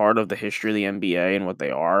 They're part of the history of the NBA and what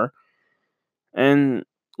they are. And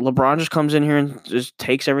LeBron just comes in here and just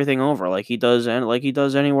takes everything over like he does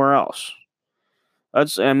anywhere else.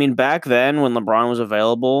 Back then when LeBron was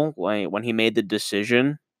available, when he made the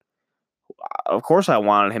decision, of course I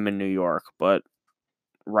wanted him in New York, but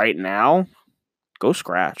right now, go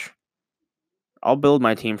scratch. I'll build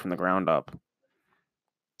my team from the ground up.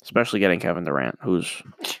 Especially getting Kevin Durant, who's,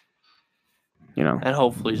 and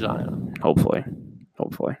hopefully Zion. Hopefully.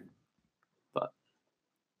 But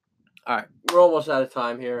all right, we're almost out of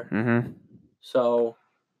time here. Mm-hmm. So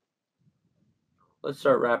let's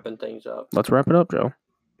start wrapping things up. Let's wrap it up, Joe.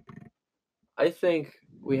 I think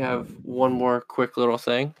we have one more quick little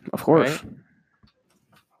thing. Of course.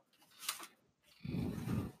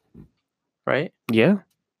 Right? Yeah.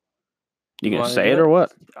 You gonna say it or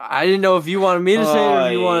what? I didn't know if you wanted me to say it or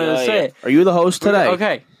if you wanted to say it. Are you the host today?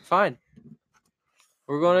 Okay, fine.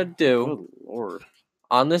 We're gonna do Good Lord.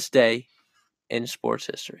 On this day in sports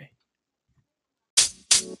history.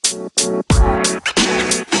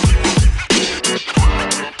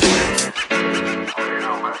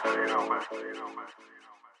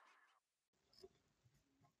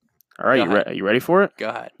 All right, you ready for it? Go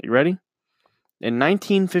ahead. You ready? In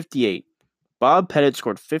 1958, Bob Pettit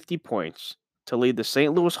scored 50 points to lead the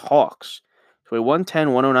St. Louis Hawks to a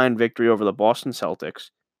 110-109 victory over the Boston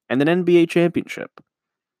Celtics and an NBA championship.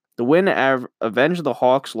 The win avenged the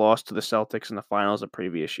Hawks' loss to the Celtics in the finals the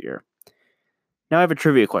previous year. Now I have a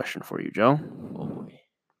trivia question for you, Joe. Oh boy.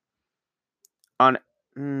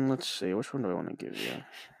 Let's see, which one do I want to give you?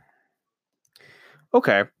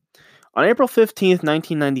 Okay. On April 15th,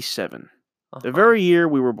 1997, the very year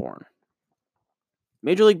we were born,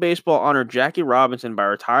 Major League Baseball honored Jackie Robinson by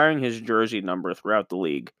retiring his jersey number throughout the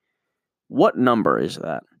league. What number is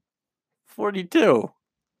that? 42.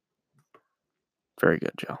 Very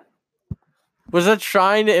good, Joe. Was that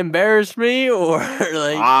trying to embarrass me or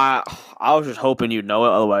like? I was just hoping you'd know it.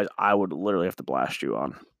 Otherwise, I would literally have to blast you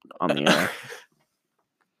on the air.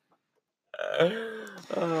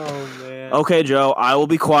 Oh man. Okay, Joe. I will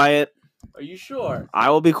be quiet. Are you sure? I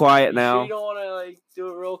will be quiet now. Sure you don't want to do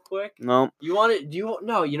it real quick? No. You want it?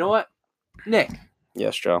 No. You know what, Nick?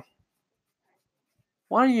 Yes, Joe.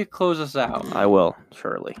 Why don't you close us out? I will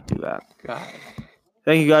surely do that. God.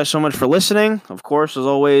 Thank you guys so much for listening. Of course, as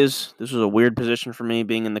always, this was a weird position for me,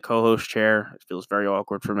 being in the co-host chair. It feels very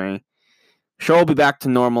awkward for me. Show will be back to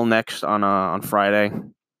normal next on Friday.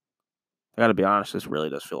 I got to be honest, this really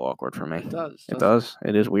does feel awkward for me. It does. It does.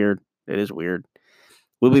 It is weird.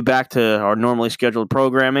 We'll be back to our normally scheduled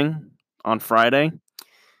programming on Friday.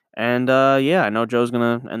 And, I know Joe's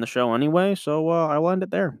going to end the show anyway, so I will end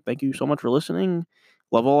it there. Thank you so much for listening.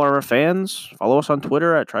 Love all our fans. Follow us on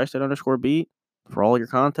Twitter at @TriState_beat for all your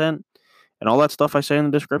content and all that stuff I say in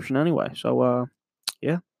the description anyway. So,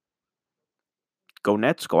 Go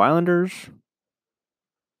Nets, go Islanders.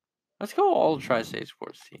 Let's go all Tri-State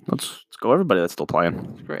sports teams. Let's go everybody that's still playing.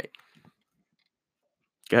 That's great.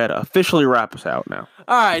 Go ahead, officially wrap us out now.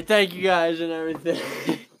 All right, thank you guys and everything.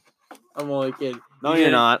 I'm only kidding. No,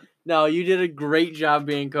 you're not. No, you did a great job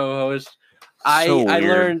being co-host. So I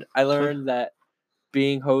weird. learned that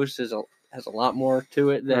being host has a lot more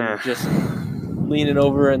to it than just leaning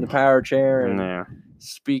over in the power chair and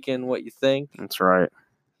speaking what you think. That's right.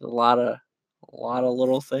 There's a lot of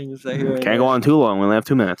little things that here. Can't go on too long. We only have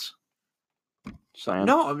 2 minutes. Saying.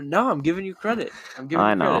 No, I'm giving you credit. I'm giving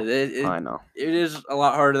you credit. I know. It is a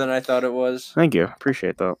lot harder than I thought it was. Thank you.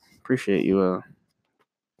 Appreciate that. Appreciate you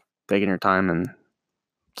taking your time and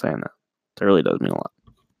saying that. It really does mean a lot.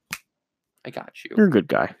 I got you. You're a good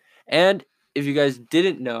guy. And if you guys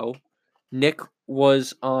didn't know, Nick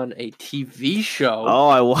was on a TV show. Oh,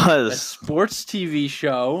 I was. A sports TV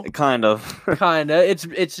show. Kind of. Kinda.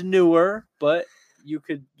 It's newer, but you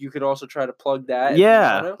could also try to plug that.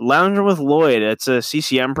 Yeah, Lounging with Lloyd. It's a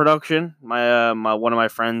CCM production. My one of my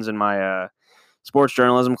friends in my sports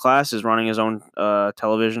journalism class is running his own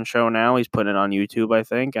television show now. He's putting it on YouTube, I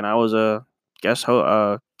think, and I was a guest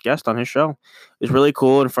on his show. It was really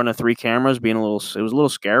cool in front of 3 cameras. It was a little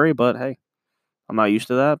scary, but hey, I'm not used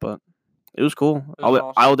to that. But it was cool.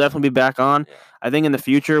 I will definitely be back on. Yeah. I think in the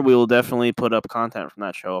future we will definitely put up content from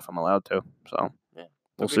that show if I'm allowed to. So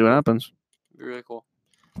we'll see what happens. Be really cool.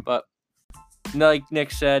 But like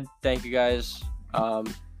Nick said, thank you guys.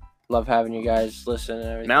 Love having you guys listen and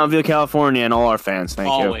everything. Mountain View, California, and all our fans. Thank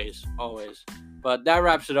you. Always. But that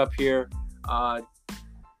wraps it up here.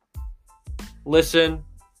 Listen,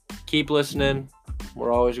 keep listening.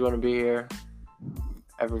 We're always going to be here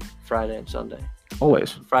every Friday and Sunday.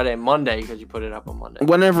 Always. Friday and Monday because you put it up on Monday.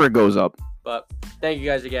 Whenever it goes up. But thank you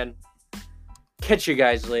guys again. Catch you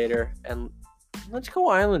guys later. And let's go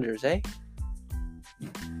Islanders, eh?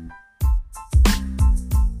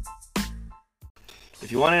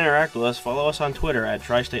 If you want to interact with us, follow us on Twitter at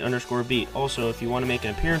TriState_beat. Also, if you want to make an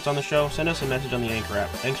appearance on the show, send us a message on the Anchor app.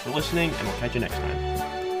 Thanks for listening, and we'll catch you next time.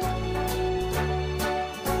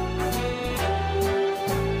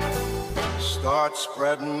 Start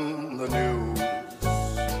spreading the news.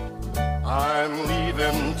 I'm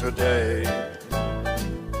leaving today.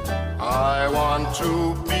 I want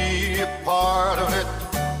to be a part of it.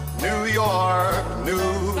 New York,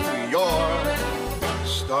 New York.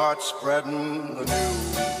 Start spreading the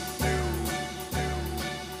news.